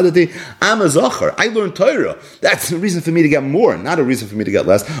b'toyra Ifsadati. I'm a Zachar, I learned Torah. That's a reason for me to get more, not a reason for me to get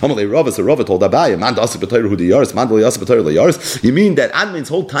less. Amalei Rava, so Rava told Abaye, Man dasik b'toyra hu diyaris, man dasik b'toyra l'yaris. You mean that Admon's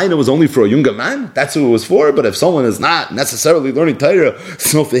whole taina was only for a younger man? That's who it was for? But if someone is not necessarily learning Torah,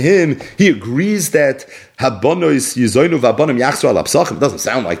 so for him, he agrees that Habonos Yizoinu v'Habonim Yachzor al Absachim. It doesn't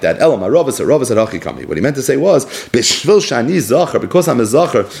sound like that. Elam Rava said Hachikami. What he meant to say was, B'shvil Shani Zachar, because I'm a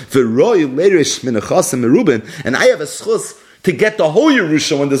Zachar, v'roi leirish min Nechasim merubin, and I have a schus to get the whole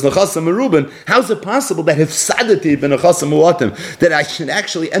Yerusha when there's Nechasim merubin. How's it possible that Hifsadati ben Nechasim muatim, that I should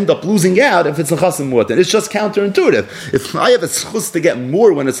actually end up losing out if it's Nechasim muatim? It's just counterintuitive. If I have a schus to get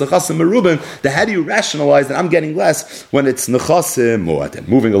more when it's Nechasim merubin, then how do you rationalize that I'm getting less when it's Nechasim muatim?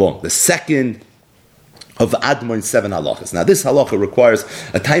 Moving along. The second of Admon's 7 halachas. Now this halacha requires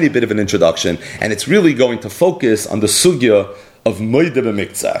a tiny bit of an introduction, and it's really going to focus on the sugya of Moed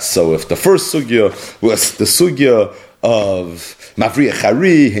b'miktzas. So if the first sugya was the sugya of Mavriya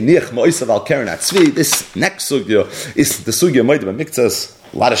Chari, Hiniach Mo'isav al Keren Atzvi, this next sugya is the sugya of Moed b'miktzas.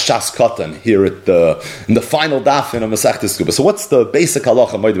 A lot of shas katan here in the final daf in a Masechtas Kuba. So what's the basic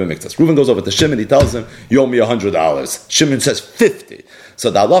halacha of Moed b'miktzas? Reuven goes over to Shimon, he tells him, you owe me $100. Shimon says 50. So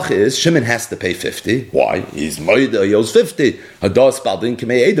the halacha is, Shimon has to pay 50. Why? He's Moed, he owes 50. Hadas Spaldin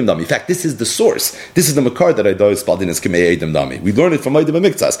K'mei Edom Dami. In fact, this is the source. This is the makar that Hadas Spaldin is K'mei Edom Dami. We learned it from Moed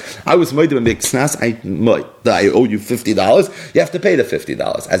b'miktzas. I was Moed b'miktzas, I owe you $50. You have to pay the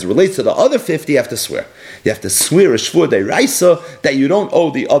 $50. As it relates to the other 50, you have to swear. You have to swear a shvur deiraisa that you don't owe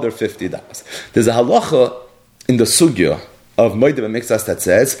the other $50. There's a halacha in the sugya of Moed b'miktzas that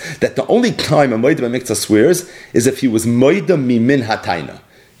says that the only time a Moed b'miktzas swears is if he was Moed mimin hataina,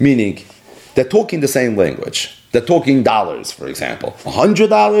 meaning they're talking the same language. They're talking dollars, for example. $100,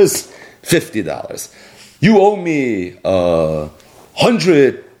 $50. You owe me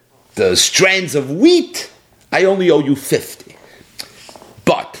 100 strands of wheat. I only owe you 50.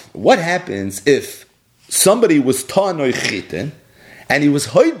 But what happens if somebody was ta'anoi chitin, and he was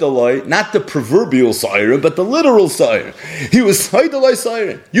haidalai, not the proverbial siren, but the literal siren. He was haidalai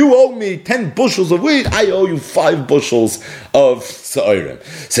siren. You owe me 10 bushels of wheat, I owe you 5 bushels of siren.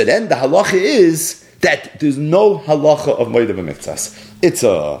 So then the halacha is that there's no halacha of Moed b'miktzas. It's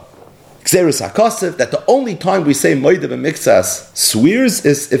a Xeris HaKosef, that the only time we say Moed b'miktzas swears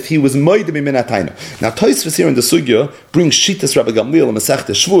is if he was Moed mimin hataina. Now Tosfos here in the Sugya brings Shitas Rabbi Gamliel and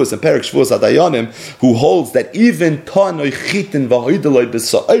Masechtes Shvuos and Perek Shvuos Adayanim, who holds that even Ta'anoi Chitin v'Hoidaloi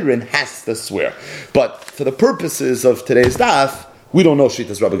b'Sa'orin has to swear. But for the purposes of today's daf, we don't know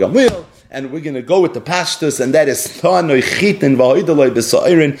Shitas Rabbi Gamliel, and we're going to go with the Pashtus, and that is Ta'anoi Chitin v'Hoidaloi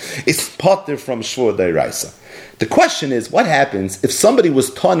b'Sa'orin is potter from Shvur Deiraisa. The question is, what happens if somebody was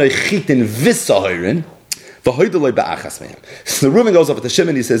Tanoi Chitin Visahirin, V'hoidoloi ba'achas mehem? So the Reuven goes up to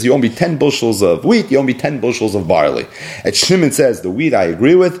Shimon, he says, you owe me 10 bushels of wheat, you owe me 10 bushels of barley. And Shimon says, the wheat I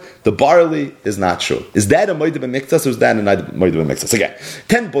agree with, the barley is not true. Is that a Moed b'miktzas or is that a Moed b'miktzas? Again,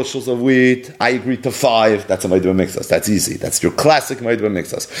 10 bushels of wheat, I agree to 5, that's a Moed b'miktzas. That's easy. That's your classic Moed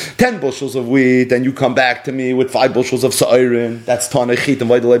b'miktzas. 10 bushels of wheat, and you come back to me with 5 bushels of sa'irin, that's Tanei Chit and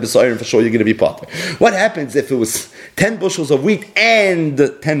V'hoidoloi b'sa'irin, for sure you're going to be potter. What happens if it was 10 bushels of wheat and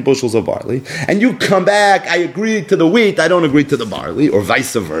 10 bushels of barley, and you come back, I agree to the wheat, I don't agree to the barley, or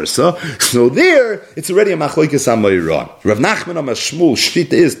vice versa. So there, it's already a machlokes amayran. Rav Nachman Amar Shmuel,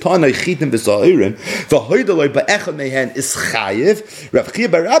 shita is Tanei Chitim v'Sa'irin, v'hoidoloi ba'echad mehen is chayiv. Rav Chia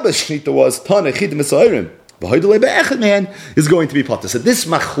bar Abba shita was Tanei Chitim v'Sa'irin. V'hoidoloi ba'echad mehen is going to be potter. So this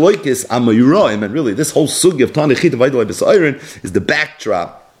machlokes amayran, and really this whole sugi of Tanei Chitim v'hoidoloi b'Sa'irin is the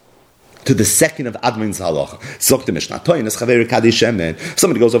backdrop to the second of Admon's halacha.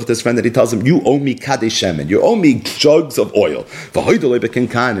 Somebody goes over to his friend and he tells him, you owe me kadesh shemen, you owe me jugs of oil.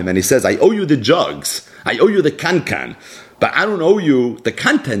 And he says, I owe you the jugs, I owe you the kankan, but I don't owe you the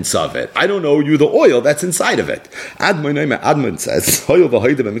contents of it. I don't owe you the oil that's inside of it. Admon says, you're a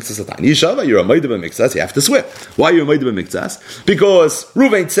Moed b'miktzas, you have to swear. Why are you a Moed b'miktzas? Because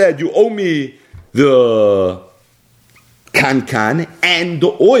Reuven said, you owe me the kankan and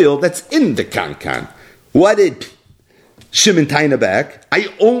the oil that's in the kankan. What did Shimon Taina back? I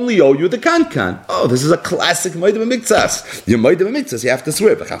only owe you the kankan. Oh, this is a classic Moed B'Miktzas. Your Moed B'Miktzas, you have to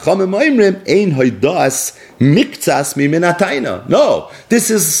swear. Chachamim Moimrim ein hoidas miktzas mimin ataina. No, this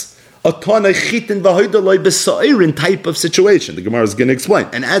is a Tana Chitin V'Hoidaloi B'Sa'irin type of situation. The Gemara is going to explain.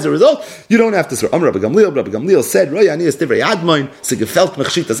 And as a result, you don't have to swear. Rabbi Gamliel said, Roy Ani Estivrei Admoin, Sigefelt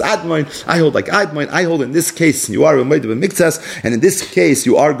Mechshitas Admoin, I hold like Admoin, I hold in this case, you are a Moed B'Miktzas, and in this case,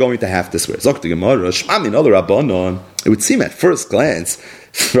 you are going to have to swear. Zok the Gemara, Shmamin Other Rabbanon. It would seem at first glance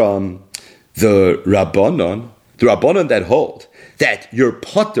from the Rabbanon that hold that you're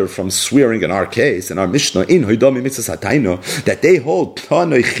potter from swearing in our case, in our Mishnah, in Hoidami Mitzvah Sataino, that they hold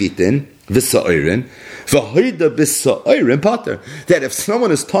Tanoi Chitin V'Sa'irin, V'Hoida B'Sa'irin potter. That if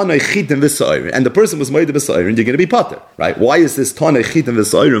someone is Tanoi Chitin V'Sa'irin, and the person was Moida B'Sa'irin, you're going to be potter, right? Why is this Tanoi Chitin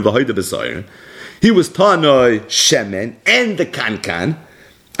V'Sa'irin, V'Hoida B'Sa'irin? He was Tanoi Shemen and the Kankan,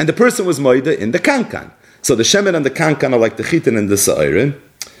 and the person was Moida in the Kankan. So the Shemen and the Kankan are like the Chitin and the Sa'irin.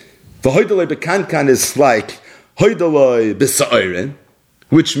 V'Hoidalei B'Kankan is like Hoidaloi B'Sa'irin,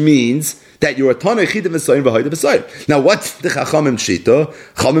 which means that you are Tanoi Chitin V'Sa'irin V'Hoida B'Sa'irin. Now what's the Chachamim Shita?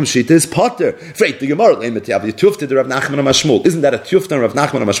 Chachamim Shita is potter. Freit the Gemara Leimetiav Yitufta the Rav Nachman Amashmul. Isn't that a Tufta Rav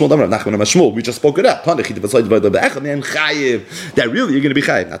Nachman Amashmul? Rav Nachman Amashmul. We just spoke it up. Tanoi Chitin V'Sa'irin V'Hoida B'Sa'irin Chayiv. That really you're going to be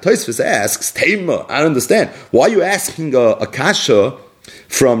Chayiv. Now Tosfos asks, Teima, I don't understand. Why are you asking a kasha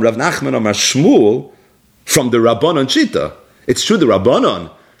from Rav Nachman Amashmul from the Rabbanon Shita? It's true the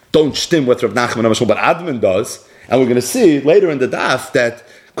Rabbanon don't stim with Rav Nachman Amashmul, but Admon does. And we're going to see later in the daf that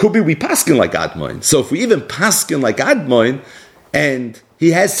could be we paskin like Admoin. So if we even paskin like Admoin, and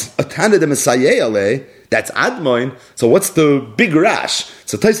he has a Tana de Messiah, that's Admoin, so what's the big rash?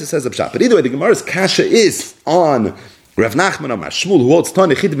 So Taisa says Abshat. But either way, the Gemara's kasha is on Rav Nachman Amar Shmuel, who holds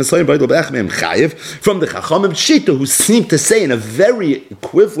Tani Chitim V'Sa'irin V'Hoida B'Sa'irin Chayiv, from the Chachamim Shita, who seem to say in a very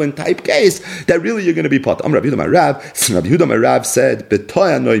equivalent type case that really you're going to be pot. Rabbi Yehuda Rav said,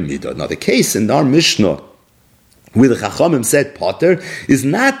 B'toya Noi Midah. Now the case in our Mishnah where the Chachamim said Potter is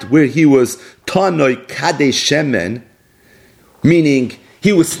not where he was Tanoi Kadei Shemen, meaning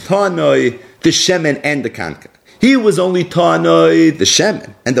he was Tanoi the Shemen and the Kankan. He was only Tanoi the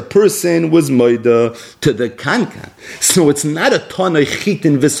Shemen, and the person was Moida to the Kankan. So it's not a Tanoi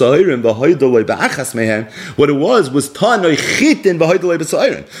Chitin V'Sa'irin V'Hoidaloi B'Achas Mehem. What it was Tanoi Chitin V'Hoidaloi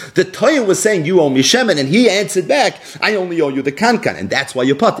B'Sa'irin. The Toyin was saying, you owe me Shemen, and he answered back, I only owe you the Kankan, and that's why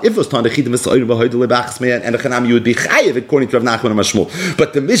you pot. If it was Tanoi Chitin V'Sa'irin V'Hoidaloi B'Achas Mehem, and the Chanam, you would be Chayiv, according to Rav Nachman Amashmul.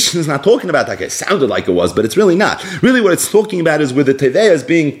 But the Mishnah is not talking about that. It sounded like it was, but it's really not. Really what it's talking about is with the Teveya as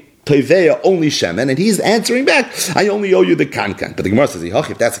being Toiveya only Shemen, and he's answering back, I only owe you the Kankan. But the Gemara says,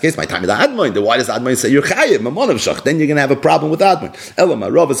 if that's the case, my time is the Admoin. Then why does Admoin say you're Chayiv, Mamonav Shach? Then you're going to have a problem with Admoin.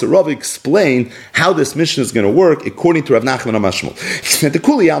 Elamah Rav, so Rav explained how this mission is going to work according to Rav Nachman Amashmul. At the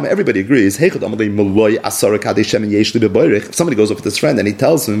Kuliyama, everybody agrees. If somebody goes up with his friend and he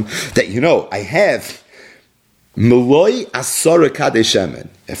tells him that, I have Meloi Asara Kadei Shemen.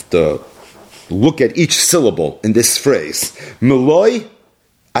 If to look at each syllable in this phrase, Meloi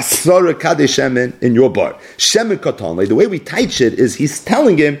Asara Kadei Shemen in your bar. Shemen Katonle. The way we teach it is he's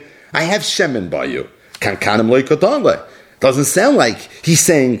telling him, I have Shemen by you. Kankanim loy Katonle. Doesn't sound like he's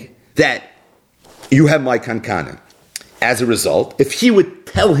saying that you have my Kankanim. As a result, if he would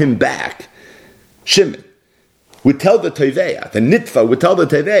tell him back, Shemen would tell the Teveya, the Nitva would tell the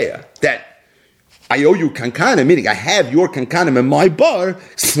Teveya that I owe you Kankanim, meaning I have your Kankanim in my bar,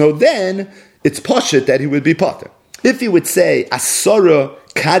 so then it's Pashit that he would be Potter. If he would say, Asara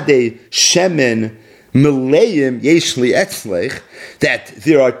Kadei Shemen Meleim Yeshli Etzlech, that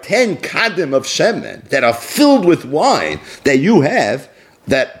there are 10 Kadim of Shemen that are filled with wine that you have,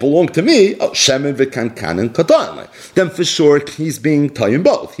 that belong to me, Shemen v'Kankan and Katan. Then for sure he's being Tayyim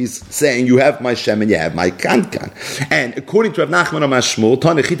both. He's saying you have my Shemen, you have my Kankan. And according to Rav Nachman Amashmul,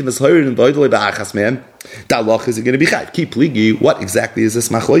 Tanechitim V'Sa'irin V'Hoidaloi B'Achas Mehem, that loch is going to be chayv. Keep ligi. What exactly is this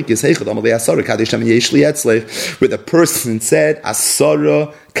machlokes? Heichad amalei asara kadei shemen yeshli etzlech, where the person said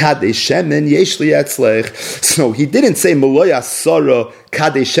asara kadei shemen yeshli etzlech. So he didn't say maloi asara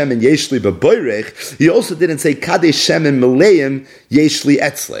kadei shemen yeshli b'boirech. He also didn't say kadei shemen maleim yeshli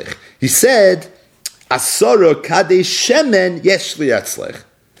etzlech. He said asara kadei shemen yeshli etzlech.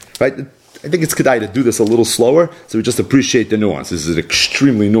 Right. I think it's kedai to do this a little slower, so we just appreciate the nuance. This is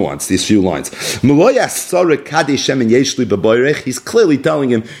extremely nuanced, these few lines. He's clearly telling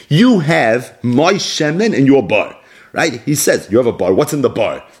him, you have my shemen in your bar. Right? He says, you have a bar. What's in the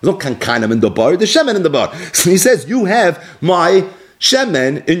bar? There's no kankanim in the bar. There's shemen in the bar. So he says, you have my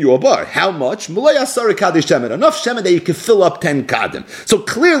shemen in your bar. How much? Malay asara kadesh shemen. Enough shemen that you can fill up 10 kadim. So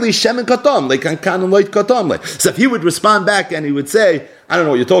clearly shemen katam, like kankanim light katam. So if he would respond back and he would say, I don't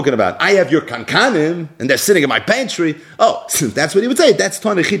know what you're talking about. I have your kankanim and they're sitting in my pantry. Oh, that's what he would say. That's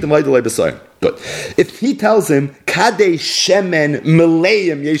Tana Chitim Vaidalei B'Sayim. Good. If he tells him, Kadesh Shemen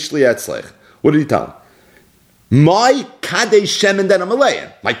Meleim Yeshli Etzlech, what did he tell him? My Kadesh Shemen, then a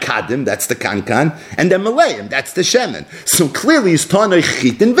Meleim. My Kadim, that's the kankan, and then Meleim, that's the Shemen. So clearly he's Tana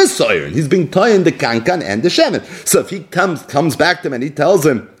Chitim V'Sayim. He's being tying the kankan and the Shemen. So if he comes back to him and he tells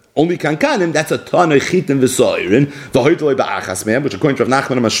him, only kankanim, that's a ton of chitin v'soirin, v'hoitolei ba'achas me'em, which according to Rav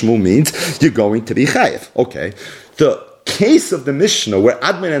Nachman HaMashmul means you're going to be chayiv. Okay. The case of the Mishnah where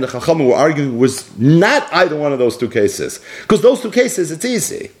Admin and the Chachamim were arguing was not either one of those two cases. Because those two cases, it's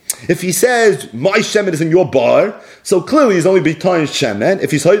easy. If he says, my shemen is in your bar, so clearly he's only b'tayin shemen.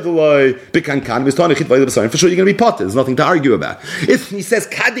 If he's hoitolei b'kankanim, he's tayin chit v'ayil b'soirin, for sure you're going to be potter. There's nothing to argue about. If he says,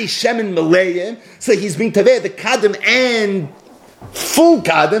 kadesh shemen meleim, so he's being taveh the kadim and full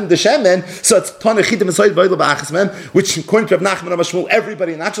kadem, the shemen, so it's Tana Chitim V'Soid V'Oil B'Achas Mem, which according to Rav Nachman HaMashmul,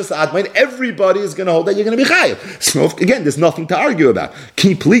 everybody, not just Admain, everybody is going to hold that you're going to be chayiv. So again, there's nothing to argue about.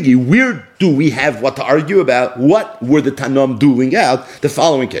 Ki Pligi, where do we have what to argue about? What were the Tanam dueling out? The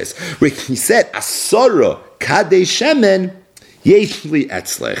following case, where he said, Asara Kadesh Shemen Yeshli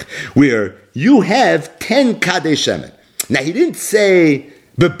Etzlech, where you have 10 Kadesh Shemen. Now he didn't say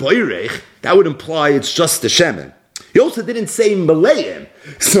B'Boirech, that would imply it's just the Shemen. He also didn't say Maleim,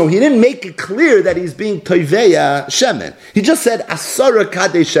 so he didn't make it clear that he's being Toiveya Shemen. He just said Asara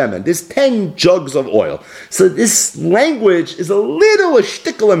Kadesh Shemen. There's 10 jugs of oil. So this language is a little a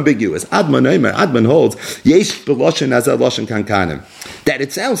shtickle ambiguous. Adman holds Yesh B'Loshen Azal Loshen Kankanim. That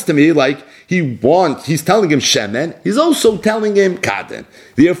it sounds to me like he's telling him Shemen, he's also telling him Kaden.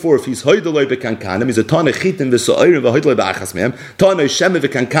 Therefore, if he's Hoidolei B'Kankanim, he's a Tana Chitin V'So'irim V'Hoidolei B'Achas Mehem, Tana Shemen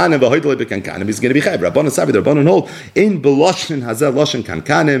V'Kankanim V'Hoidolei B'Kankanim, he's going to be Chayv. Rabbanan Savi, the Rabbanan hold, in B'Loshen Hazel Loshen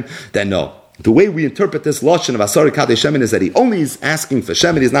Kankanim, then no. The way we interpret this Loshen of Asari Kadesh Shemen is that he only is asking for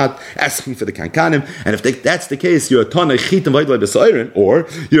Shemen, he's not asking for the Kankanim, and if that's the case, you're a Tana Chitin V'Hoidolei B'So'irim, or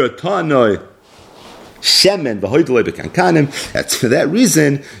you're a Tana Shemen v'hoidolei b'kankanim. That's for that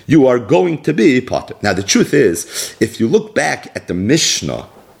reason you are going to be potter. Now the truth is, if you look back at the Mishnah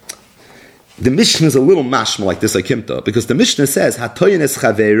is a little mashma like this akimta, because the Mishnah says hatoyin es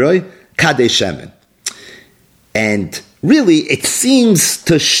chaveroi kadesh shemen, and really it seems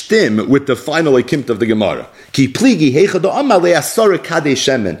to shtim with the final akimta of the Gemara. Ki pligi heichado amalei asara kadesh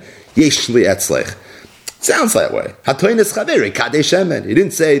shemen yeshli etzlech. Sounds that way. Hatoyin es chaveroi kadesh shemen. He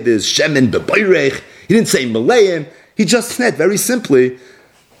didn't say there's shemen b'boirech. He didn't say Maleim. He just said, very simply,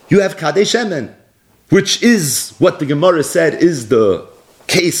 you have Kadesh Shemen, which is what the Gemara said is the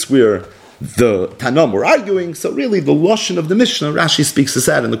case where the Tanam were arguing. So really, the Lashon of the Mishnah, Rashi speaks this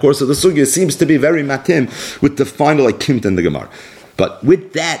out in the course of the Sugya, seems to be very matim with the final akimt in the Gemara. But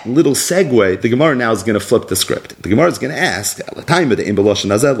with that little segue, the Gemara now is going to flip the script. The Gemara is going to ask, it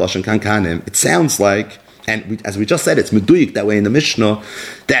sounds like, and as we just said, it's meduyik that way in the Mishnah,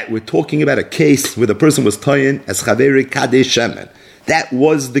 that we're talking about a case where the person was tayin as chaveri kadesh shemen. That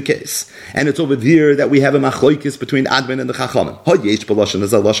was the case. And it's over there that we have a machloikis between Admin and the Chachamim.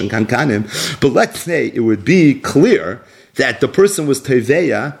 But let's say it would be clear that the person was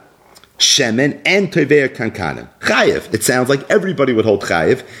teveya shemen and teveya kankanim. Chayev. It sounds like everybody would hold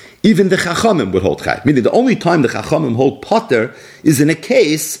chayev. Even the Chachamim would hold chayev. Meaning the only time the Chachamim hold potter is in a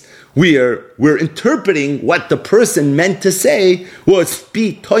case where we're interpreting what the person meant to say was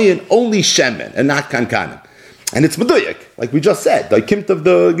be toyin only shemen and not kankanim. And it's meduyik, like we just said, the kimt of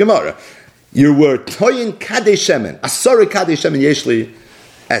the Gemara. You were toyin kadesh shemen, asara kadesh shemen yeshli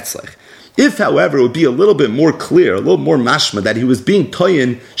etzlech. If, however, it would be a little bit more clear, a little more mashma, that he was being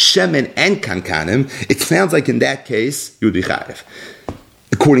toyin shemen and kankanim, it sounds like in that case, you would be chayev.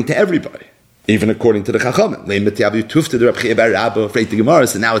 According to everybody. Even according to the Chachamim.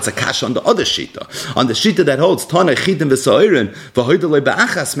 So now it's a kasha on the other shita. On the shita that holds Tana Chitim V'So'irin V'Hoidolei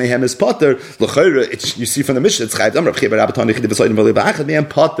B'Achas Mehem is Potter. You see from the Mishnah, it's Chayv Amar Rabbi Rabba Tana Chitim V'So'irin V'Hoidolei B'Achas Mehem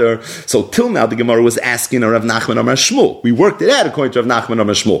Potter. So till now the Gemara was asking Rav Nachman Amar Shmuel. We worked it out according to Rav Nachman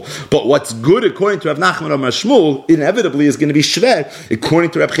Amar Shmuel. But what's good according to Rav Nachman Amar Shmuel inevitably is going to be shver according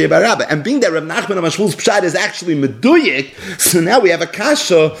to Rabbi Rabba. And being that Rav Nachman Amar Shmuel's pshat is actually meduyik, so now we have a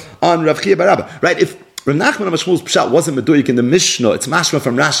kasha on Rav Rabba. Right? If Rav Nachman HaMashmul's pshat wasn't meduyik in the Mishnah, it's mashma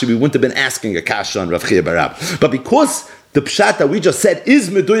from Rashi, we wouldn't have been asking a kasha on Rav Chia Barab. But because the pshat that we just said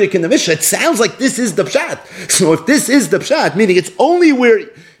is meduyik in the Mishnah, it sounds like this is the pshat. So if this is the pshat, meaning it's only where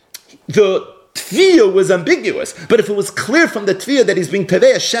the tefiyah was ambiguous. But if it was clear from the tefiyah that he's being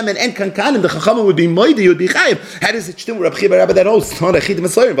teveya shemen and kankanim, the chachamim would be moidi, you would be chayiv. How does it stem with Rab Chia bar Abba that holds you're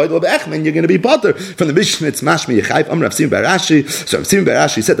going to be potter from the Mishnah? It's mashmi yechayiv. Am Rav Simon bar Ashi. So Rav Simon bar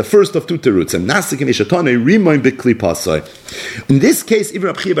Ashi said the first of two terutzim. Nasikim ishatane rimoin b'kli pasai. In this case, even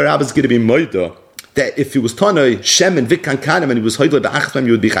Rab Chia bar Abba is going to be moida. That if he was Tanoi, Shem and Vik Kankanim and he was Hoydle Ba'achsam,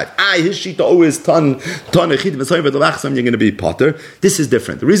 you would be Chayv. His Shita always Tanoi, Chitim, V'Soyim, V'Achsam, you're going to be Potter. This is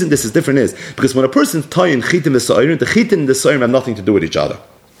different. The reason this is different is because when a person's Toyin, Chitim, V'Soyim, the Chitim and the Soyim have nothing to do with each other.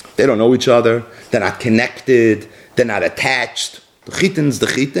 They don't know each other. They're not connected. They're not attached. The Chitin's the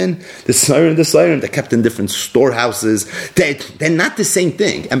Chitin, the Soyim, they're kept in different storehouses. They're not the same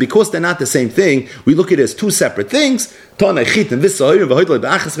thing. And because they're not the same thing, we look at it as two separate things. That's not Hoydami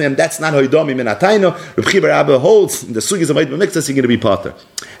Minatayno. Reb Chia bar Abba holds in the Sugis of Hoydami Mixas, you're going to be Potter.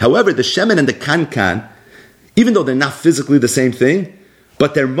 However, the Shemen and the Kankan, even though they're not physically the same thing,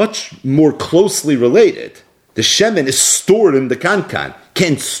 but they're much more closely related. The Shemen is stored in the Kankan.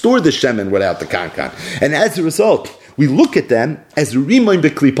 Can't store the Shemen without the Kankan. And as a result, we look at them as rimoin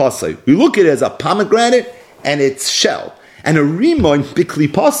b'kli pasai. We look at it as a pomegranate and its shell. And a rimoin b'kli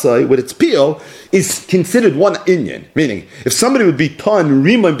pasai, with its peel, is considered one inyan. Meaning, if somebody would be ton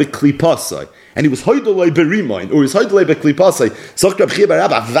rimoin b'kli pasai, and he was hoydolei berimoin, or he was hoydolei b'kli pasai, so Rab Chia bar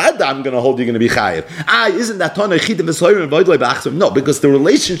Abba, vada, I'm going to hold, you're going to be chayiv. Isn't that ton chitim v'soyim and hoydolei b'achsam? No, because the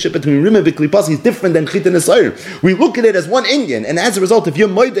relationship between rimoin b'kli pasai is different than chitim v'soyim. We look at it as one inyan, and as a result, if you're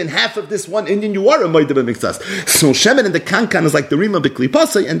moida in half of this one inyan, you are a moida b'mixas. So Shemen and the Kankan is like the rimoin b'kli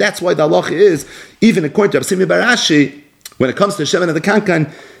pasai, and that's why the halacha is, even according to Rav Simon bar Ashi, when it comes to Shemen and the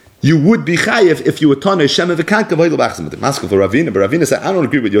Kankan, you would be chayiv if you were tana Shemen v'Kankan v'hoydol b'achsam. The mask for Ravina, but Ravina said, I don't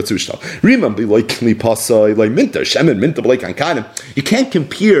agree with your tzushtah. Rimam be like kli pasai, like minter, Shemen, minter, like Kankanim. You can't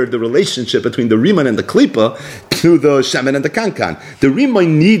compare the relationship between the Riman and the Klipa to the Shemen and the Kankan. The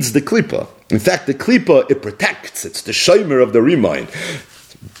Riman needs the Klipa. In fact, the Klipa, it protects. It's the shomer of the Riman.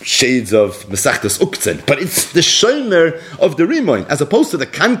 Shades of Mesachtas Uktzin, but it's the shomer of the Rimoin, as opposed to the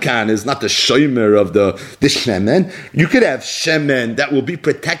Kankan is not the shomer of the Shemen. You could have Shemen that will be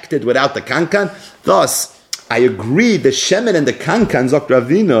protected without the Kankan. Thus, I agree the Shemen and the Kankan, Zok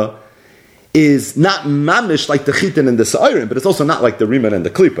Ravina, is not mamish like the Chitin and the Sa'irim, but it's also not like the Riman and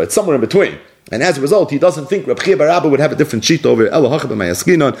the Klipa. It's somewhere in between. And as a result, he doesn't think Rab Chia bar Abba would have a different sheet over Elohach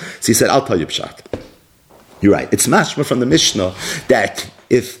b'mayaskinon, so he said, I'll tell you Pshat. You're right. It's mashma from the Mishnah that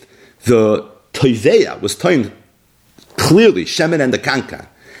if the Toiveya was toined clearly, Shemen and the Kankan,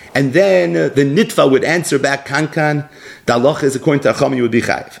 and then the Nitva would answer back Kankan, the halacha is according to Acham, you would be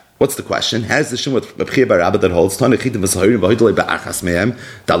chayiv. What's the question? Has the Shem with Rab Chia bar Abba that holds Tana Chitim v'Sahirim v'Hoydolei ba'achas mehem?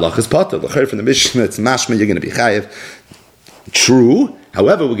 The halacha is potter. The chayr from the Mishnah, it's mashma, you're going to be chayiv. True.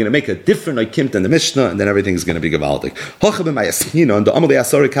 However, we're going to make a different Aikim than the Mishnah, and then everything is going to be Gavaldik.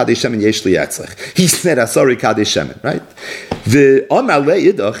 He said Asari Kadesh Shemen, right?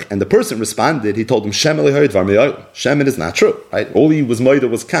 And the person responded, he told him, Shemen is not true, right? All he was moida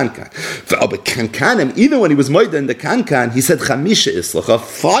was Kankan. Even when he was moida in the Kankan, he said Chamisha Islacha,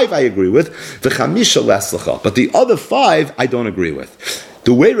 5 I agree with, Chamisha Leslacha. But the other 5 I don't agree with.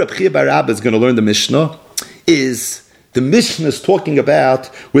 The way Rab Chia bar Abba is going to learn the Mishnah is the Mishnah is talking about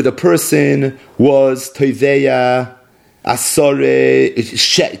where the person was Toiveya, Asore,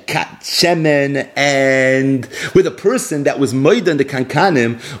 Shemen, and where the person that was Moida in the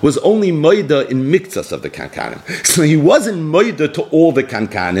Kankanim was only Moida in Miktsas of the Kankanim. So he wasn't Moida to all the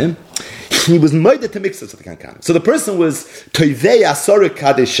Kankanim, he was Moida to Miktsas of the Kankanim. So the person was Toiveya, Asore,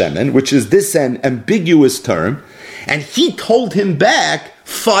 Kadesh Shemen, which is this an ambiguous term, and he told him back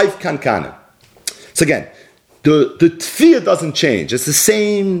 5 Kankanim. So again, the tefiyah doesn't change. It's the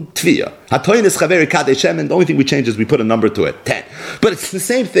same tefiyah. Hatoyin is chaveri kadesh shemen. The only thing we change is we put a number to it, 10. But it's the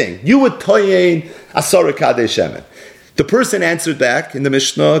same thing. You would toyin asara kadesh shemen. The person answered back in the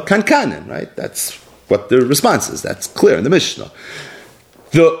Mishnah kankanin, right? That's what the response is. That's clear in the Mishnah.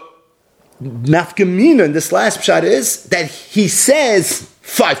 The nafkamina in this last pshat is that he says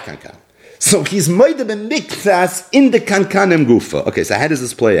 5 kankan. So he's moide b'miktas in the kankanim gufa. Okay, so how does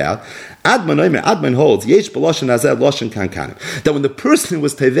this play out? Adman holds yesh b'loshen hazeh loshen kankanim. That when the person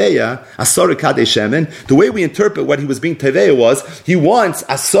was teveya asara kadesh shemen, the way we interpret what he was being teveya was he wants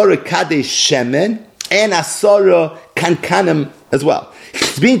asara kadesh shemen and asara kankanim as well.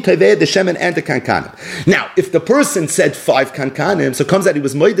 He's being teveya the shemen and the kankanim. Now, if the person said 5 kankanim, so it comes out he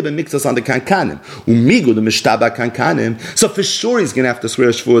was moide b'miktas on the kankanim. Umigu the mishtaba kankanim. So for sure he's going to have to swear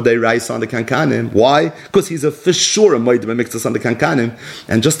a shvur day rice on the kankanim. Why? Because he's for sure a moide b'miktas on the kankanim.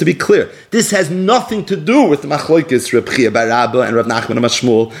 And just to be clear, this has nothing to do with machloikis Rab Chia bar Abba and Rav Nachman and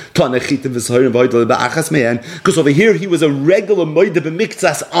Mashmuel Tana Chitim v'Sahirim v'Hoydolei ba'achas me'en. Because over here he was a regular moide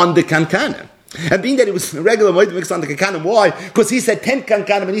b'miktas on the kankanim. And being that it was a regular Moed mixed on the Kankanim, why? Because he said 10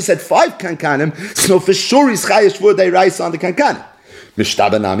 Kankanim and he said 5 Kankanim, so for sure he's Chayesh Shvur Deiraisa on the Kankanim.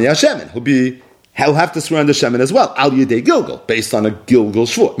 Mishtaba Nami Hashemen, he'll have to swear on the Shemen as well, Al Yidei Gilgal, based on a Gilgal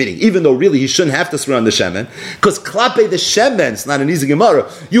Shvur. Meaning, even though really he shouldn't have to swear on the Shemen, because Klape the Shemen, it's not an easy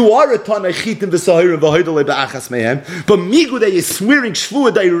Gemara, you are a Tanai Chitim V'Sahirim V'Hoidolei Ba'achas Mehem, but Migude is swearing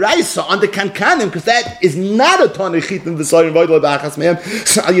Shvur Deiraisa on the Kankanim, because that is not a Tanai Chitim V'Sahirim V'Hoidolei Ba'achas Mehem,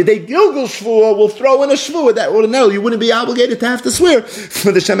 so Al Yidei Gilgal Shvur will throw in a Shvur that ordinarily you wouldn't be obligated to have to swear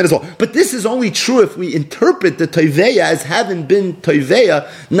for the Shemen as well. But this is only true if we interpret the Toiveya as having been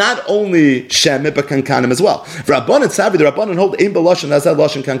Toiveya, not only Shemen, but Kankanim as well. Rabbanan Savi, the Rabbanan hold Ein B'Lashon Azad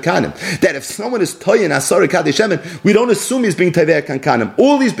Lashon Kankanim. That if someone is Toyin Asari Kadei Shemen, we don't assume he's being Teveya Kankanim.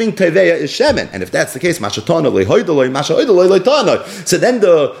 All he's being Teveya is Shemen. And if that's the case, Mashatana Lehoidoloi, Masha Oidoloi Leitana. So then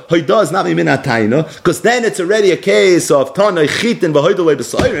the Hoida is not Mimina Taina, because then it's already a case of Tana Chitin V'Hoidoloi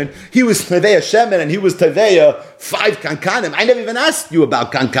B'Sairin. He was Teveya Shemen and he was Teveya 5 Kankanim. I never even asked you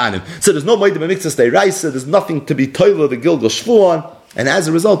about Kankanim. So there's no Moedim Mixas Deiraisa, there's nothing to be Toila the Gilgal Shvu on. And as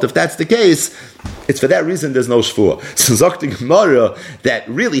a result, if that's the case, it's for that reason there's no shvur. So Zokti Gemara that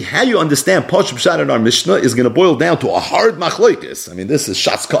really how you understand Pashup Pshat in our Mishnah is going to boil down to a hard machlokes. I mean, this is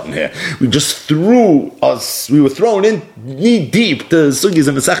shots cutting here. We were thrown in knee deep to sugis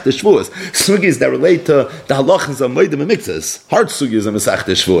and Masechta Shvuos, sugis that relate to the halachas of Moedim and Mikzas, hard sugis and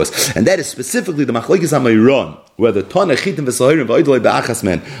Masechta Shvuos, and that is specifically the machlokes HaMeiron, where the Tana Chitim V'Sahirim V'Oidolei Ba'achas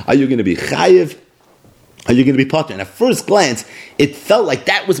Men. Are you going to be chayiv? Are you going to be potter? And at first glance, it felt like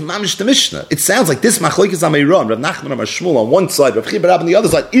that was mamish the Mishnah. It sounds like this machlokes HaMeiron, Rav Nachman Amar Shmuel on one side, Rav Chibar Rab on the other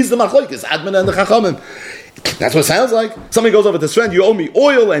side, is the machlokes Admon and the Chachamim. That's what it sounds like. Somebody goes over to his friend, you owe me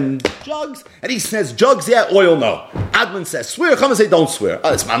oil and jugs, and he says, jugs, yeah, oil, no. Admon says, swear, Chachamim say, don't swear.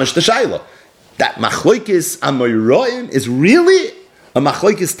 Oh, it's mamish the Shaila. That machlokes HaMeiron is really a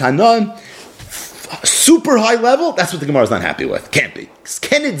machlokes Tanan, super high level. That's what the Gemara is not happy with. Can't be.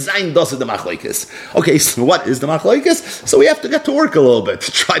 Can it zayin does the machlokes? Okay, so what is the machlokes? So we have to get to work a little bit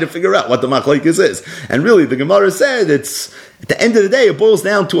to try to figure out what the machlokes is. And really, the Gemara said it's at the end of the day, it boils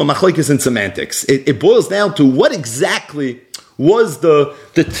down to a machlokes in semantics. It boils down to what exactly was the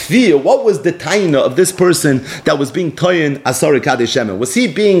tfiyah, what was the taina of this person that was being toyin asari kadei shemen? Was he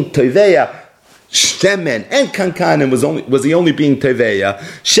being toiveya Shemen and Kankanim was he only being Teveya?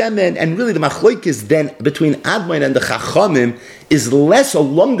 Shemen, and really the machlokes then between Admon and the Chachamim is less a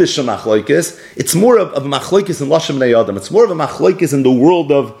lomdish machlokes. It's more of a machlokes in Lashon Bnei Adam. It's more of a machlokes in the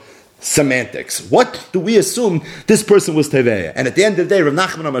world of semantics. What do we assume this person was Teveya? And at the end of the day, Rav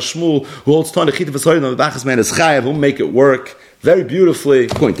Nachman Amar Shmuel, who holds Tana Chitim V'Sahirim and B'Achas Man is Chayav, who make it work very beautifully,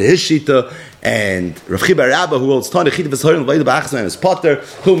 according to his shita, and Rav Chibar Rabba, who holds Tana Chitim V'Sahirim and B'Achas Man is Potter,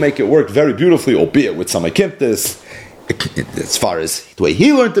 who make it work very beautifully, albeit with some akimtis. As far as the way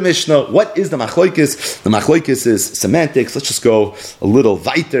he learned the Mishnah, what is the machlokes? The machlokes is semantics. Let's just go a little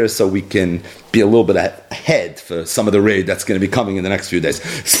weiter so we can be a little bit ahead for some of the raid that's going to be coming in the next few days.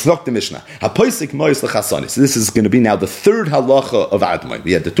 Slok the Mishnah. So this is going to be now the third halacha of Admon.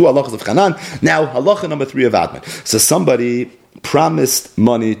 We had the two halachas of Hanan. Now halacha number 3 of Admon. So somebody promised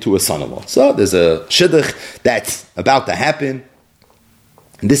money to a son-in-law. So there's a shidduch that's about to happen.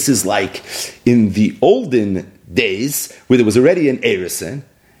 And this is like in the olden days where there was already an erison,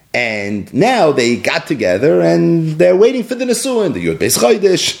 and now they got together and they're waiting for the nesuin, the Yud Beis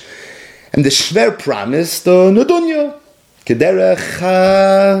Chodesh, and the Shver promised Nadunya Kederech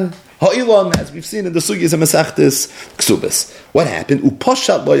Ha'ilam, as we've seen in the Sugis and Masechtas Ksubas. What happened?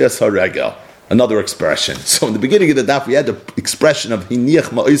 Uposhat lo yas haregel. Another expression. So in the beginning of the daf, we had the expression of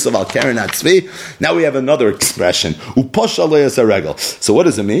Hiniach Ma'isav al Karen Atzvi. Now we have another expression. Uposhat lo yas haregel. So what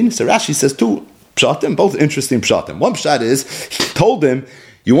does it mean? So Rashi says two pshatim, both interesting pshatim. One pshat is, he told him,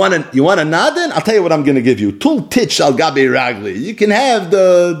 you want a nadin? I'll tell you what I'm going to give you. Tul tit shal gabi ragli. You can have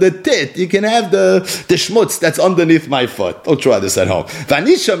the tit. You can have the shmutz that's underneath my foot. Don't try this at home.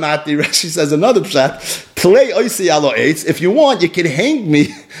 Vanisha mati, Rashi says another pshat. If you want, you can hang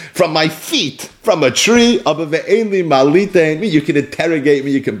me from my feet, from a tree. You can interrogate me,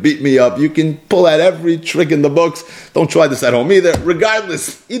 you can beat me up, you can pull out every trick in the books. Don't try this at home either.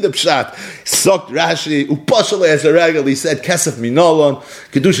 Regardless, either pshat. Sokt Rashi, upashale as a regal, he said, Kesef minolon,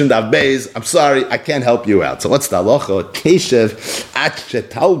 kedushin dav beis, I'm sorry, I can't help you out. So what's the halacha? Keshev at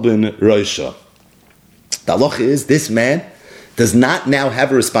shetalbin roisha. The halacha is, this man does not now have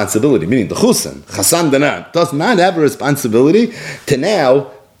a responsibility, meaning the Chasan Danan, does not have a responsibility to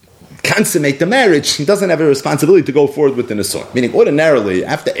now consummate the marriage, he doesn't have a responsibility to go forward with the Nisuin. Meaning, ordinarily,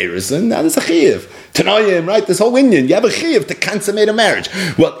 after Erusin, now there's a Chiyuv. Tanayim, right? This whole Indian, you have a Chiyuv to consummate a marriage.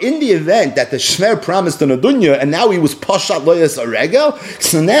 Well, in the event that the Shmer promised an Adunya, and now he was Pashat Loyas Aregel,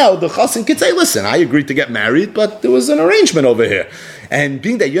 so now the Chassan could say, listen, I agreed to get married, but there was an arrangement over here. And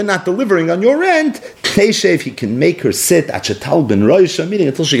being that you're not delivering on your end, Teshev, he can make her sit at Shetal ben Roisha, meaning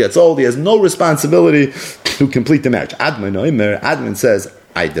until she gets old, he has no responsibility to complete the marriage. Admin says,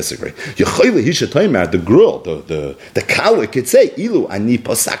 I disagree. The girl, the kala could say, Ilu ani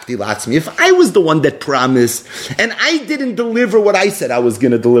pasakti latzmi. If I was the one that promised and I didn't deliver what I said I was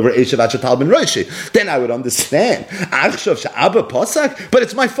going to deliver, then I would understand. But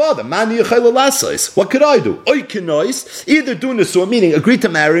it's my father. What could I do? Either do Nisuah, meaning agree to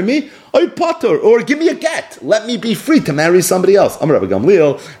marry me, or give me a get. Let me be free to marry somebody else. Rabbi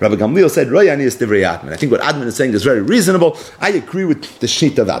Gamliel said, I think what Admin is saying is very reasonable. I agree with the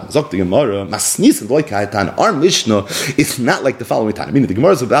Shnita of Admin. Our Mishnah is not like the following time. I mean, the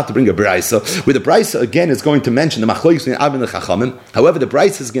Gemara is about to bring a Braisa, where the Braisa again is going to mention the Machlokes between Admin and Chachamim. However, the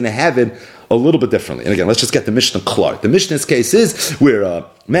Braisa is going to have it a little bit differently. And again, let's just get the Mishnah clear. The Mishnah's case is where a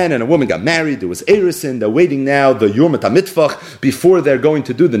man and a woman got married, there was Erusin, they're waiting now, the Yom HaMitvach, before they're going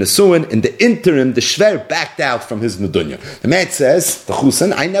to do the Nesuin. In the interim, the Shver backed out from his Nedunya. The man says, the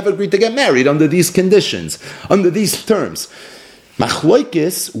Chusan, I never agreed to get married under these conditions, under these terms.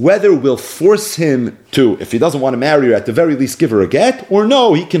 Machloikis, whether we'll force him to, if he doesn't want to marry her, at the very least give her a get, or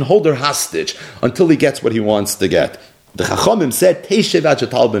no, he can hold her hostage until he gets what he wants to get. The Chachamim said, Teishev ad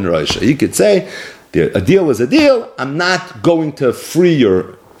shetal ben roisha. He could say, a deal is a deal, I'm not going to free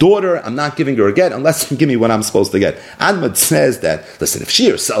your daughter, I'm not giving her a get unless you give me what I'm supposed to get. Admad says that, listen, if she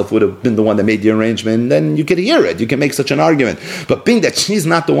herself would have been the one that made the arrangement, then you could hear it, you can make such an argument. But being that she's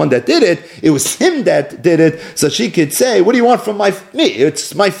not the one that did it, it was him that did it, so she could say, what do you want from me?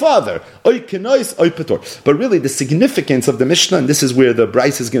 It's my father. But really the significance of the Mishnah, and this is where the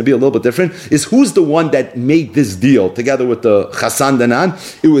Bryce is going to be a little bit different, is who's the one that made this deal together with the Chassan Danan?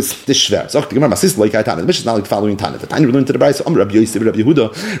 It was the Shver. So the Mishnah is not like the following Tana. The Tana we learned to the Bryce, Rabbi Yosef, Rabbi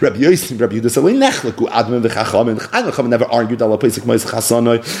Yehuda, Rabbi Yosef said, Admin never argued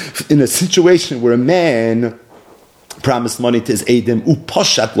in a situation where a man promised money to his Eidim,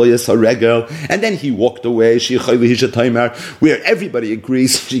 and then he walked away, where everybody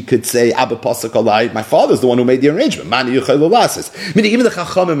agrees she could say, my father's the one who made the arrangement. Meaning even the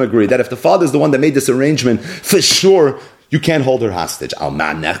Chachamim agree that if the father's the one that made this arrangement, for sure you can't hold her hostage.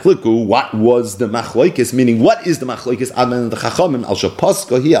 What was the machloikis? Meaning, what is the machloikis?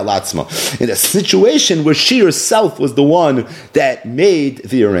 In a situation where she herself was the one that made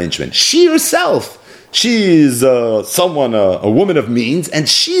the arrangement. She herself. She's someone, a woman of means, and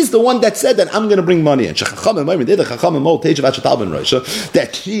she's the one that said that I'm going to bring money in.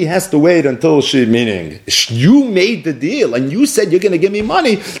 That she has to wait until meaning you made the deal and you said you're going to give me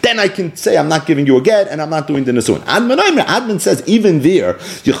money, then I can say I'm not giving you a get and I'm not doing the Nisuin. Admin says even there,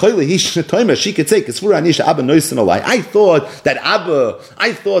 she could say,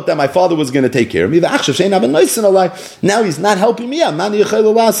 I thought that my father was going to take care of me. Now he's not helping me.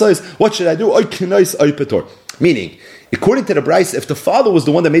 What should I do? Meaning, according to the Bryce, if the father was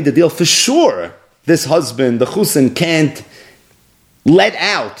the one that made the deal, for sure, this husband, the Chusin, can't let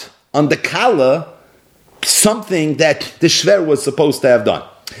out on the Kala something that the Shver was supposed to have done.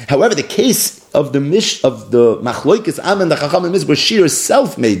 However, the case of the Machloikis Am and the Chachamim is where she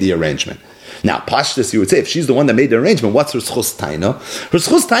herself made the arrangement. Now, Pashtus, you would say, if she's the one that made the arrangement, what's her schus taina? Her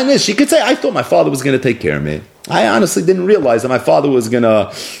schus taina is, she could say, I thought my father was going to take care of me. I honestly didn't realize that my father was going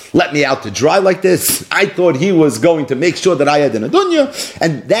to let me out to dry like this. I thought he was going to make sure that I had an adunya,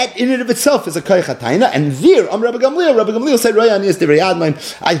 and that in and of itself is a koycha taina. And there, Rabbi Gamliel said,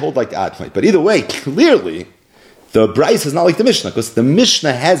 I hold like the Admai. But either way, clearly, the Bryce is not like the Mishnah, because the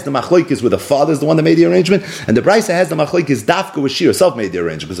Mishnah has the machlokes where the father is the one that made the arrangement, and the Bryce has the machlokes dafka where she herself made the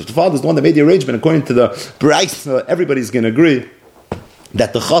arrangement. Because if the father is the one that made the arrangement, according to the Bryce, everybody's going to agree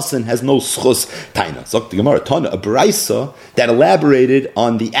that the Chassan has no schus taina. So the Gemara Tana, a Brysa that elaborated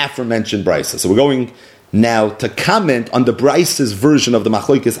on the aforementioned Brysa. So we're going now to comment on the Bryce's version of the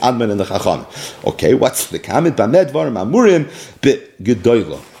machlokes Adman and the Chacham. Okay, what's the comment? Bamedvar Mamurim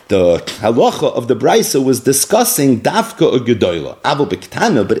be'gedoyla. The halacha of the Braisa was discussing dafka a gedoyla, avo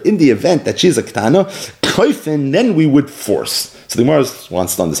b'ktana, but in the event that she's a ktana, koifin, then we would force. So the Gemara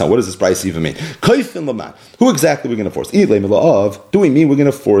wants to understand, what does this Braisa even mean? Koifin laman. Who exactly are we going to force? Ilay mila'av. Do we mean we're going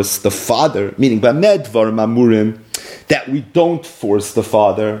to force the father, meaning b'medvar mamurim, that we don't force the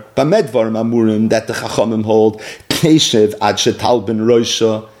father, b'medvar mamurim, that the chachamim hold, teshev ad shetal ben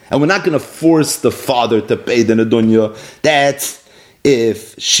roisha, and we're not going to force the father to pay the nedunya. That's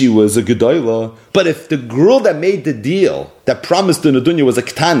if she was a gedola. But if the girl that made the deal, that promised the nedunya, was a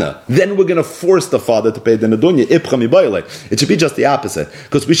ktana, then we're going to force the father to pay the nedunya. It should be just the opposite,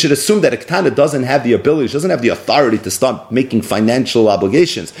 because we should assume that a ktana doesn't have the ability, she doesn't have the authority to start making financial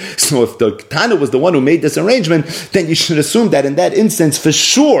obligations. So if the ktana was the one who made this arrangement, then you should assume that in that instance, for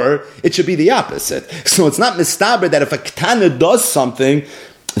sure, it should be the opposite. So it's not mistaber that if a ktana does something,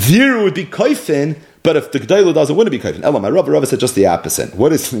 there would be koifin. But if the G'dayla does, it wouldn't be kaifin. Ella, my Rava said just the opposite. What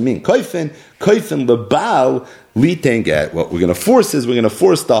does it mean? Kaifin lebal liten get. What we're going to force is, we're going to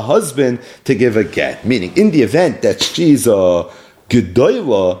force the husband to give a get. Meaning, in the event that she's a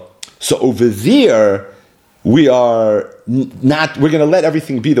G'dayla, so over there, we're going to let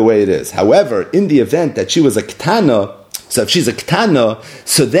everything be the way it is. However, in the event that she was a Ketana, so if she's a Ketana,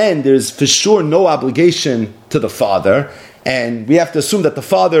 so then there's for sure no obligation to the father, and we have to assume that the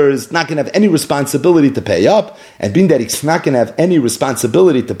father is not going to have any responsibility to pay up, and being that he's not going to have any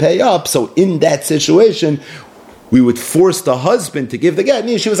responsibility to pay up, so in that situation, we would force the husband to give the get. I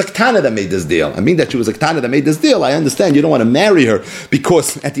mean, she was a Ketana that made this deal. I mean that she was a Ketana that made this deal. I understand you don't want to marry her,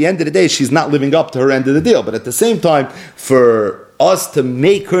 because at the end of the day, she's not living up to her end of the deal. But at the same time, for us to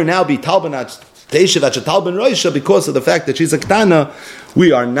make her now be Talbanat, because of the fact that she's a Ketana,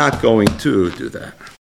 we are not going to do that.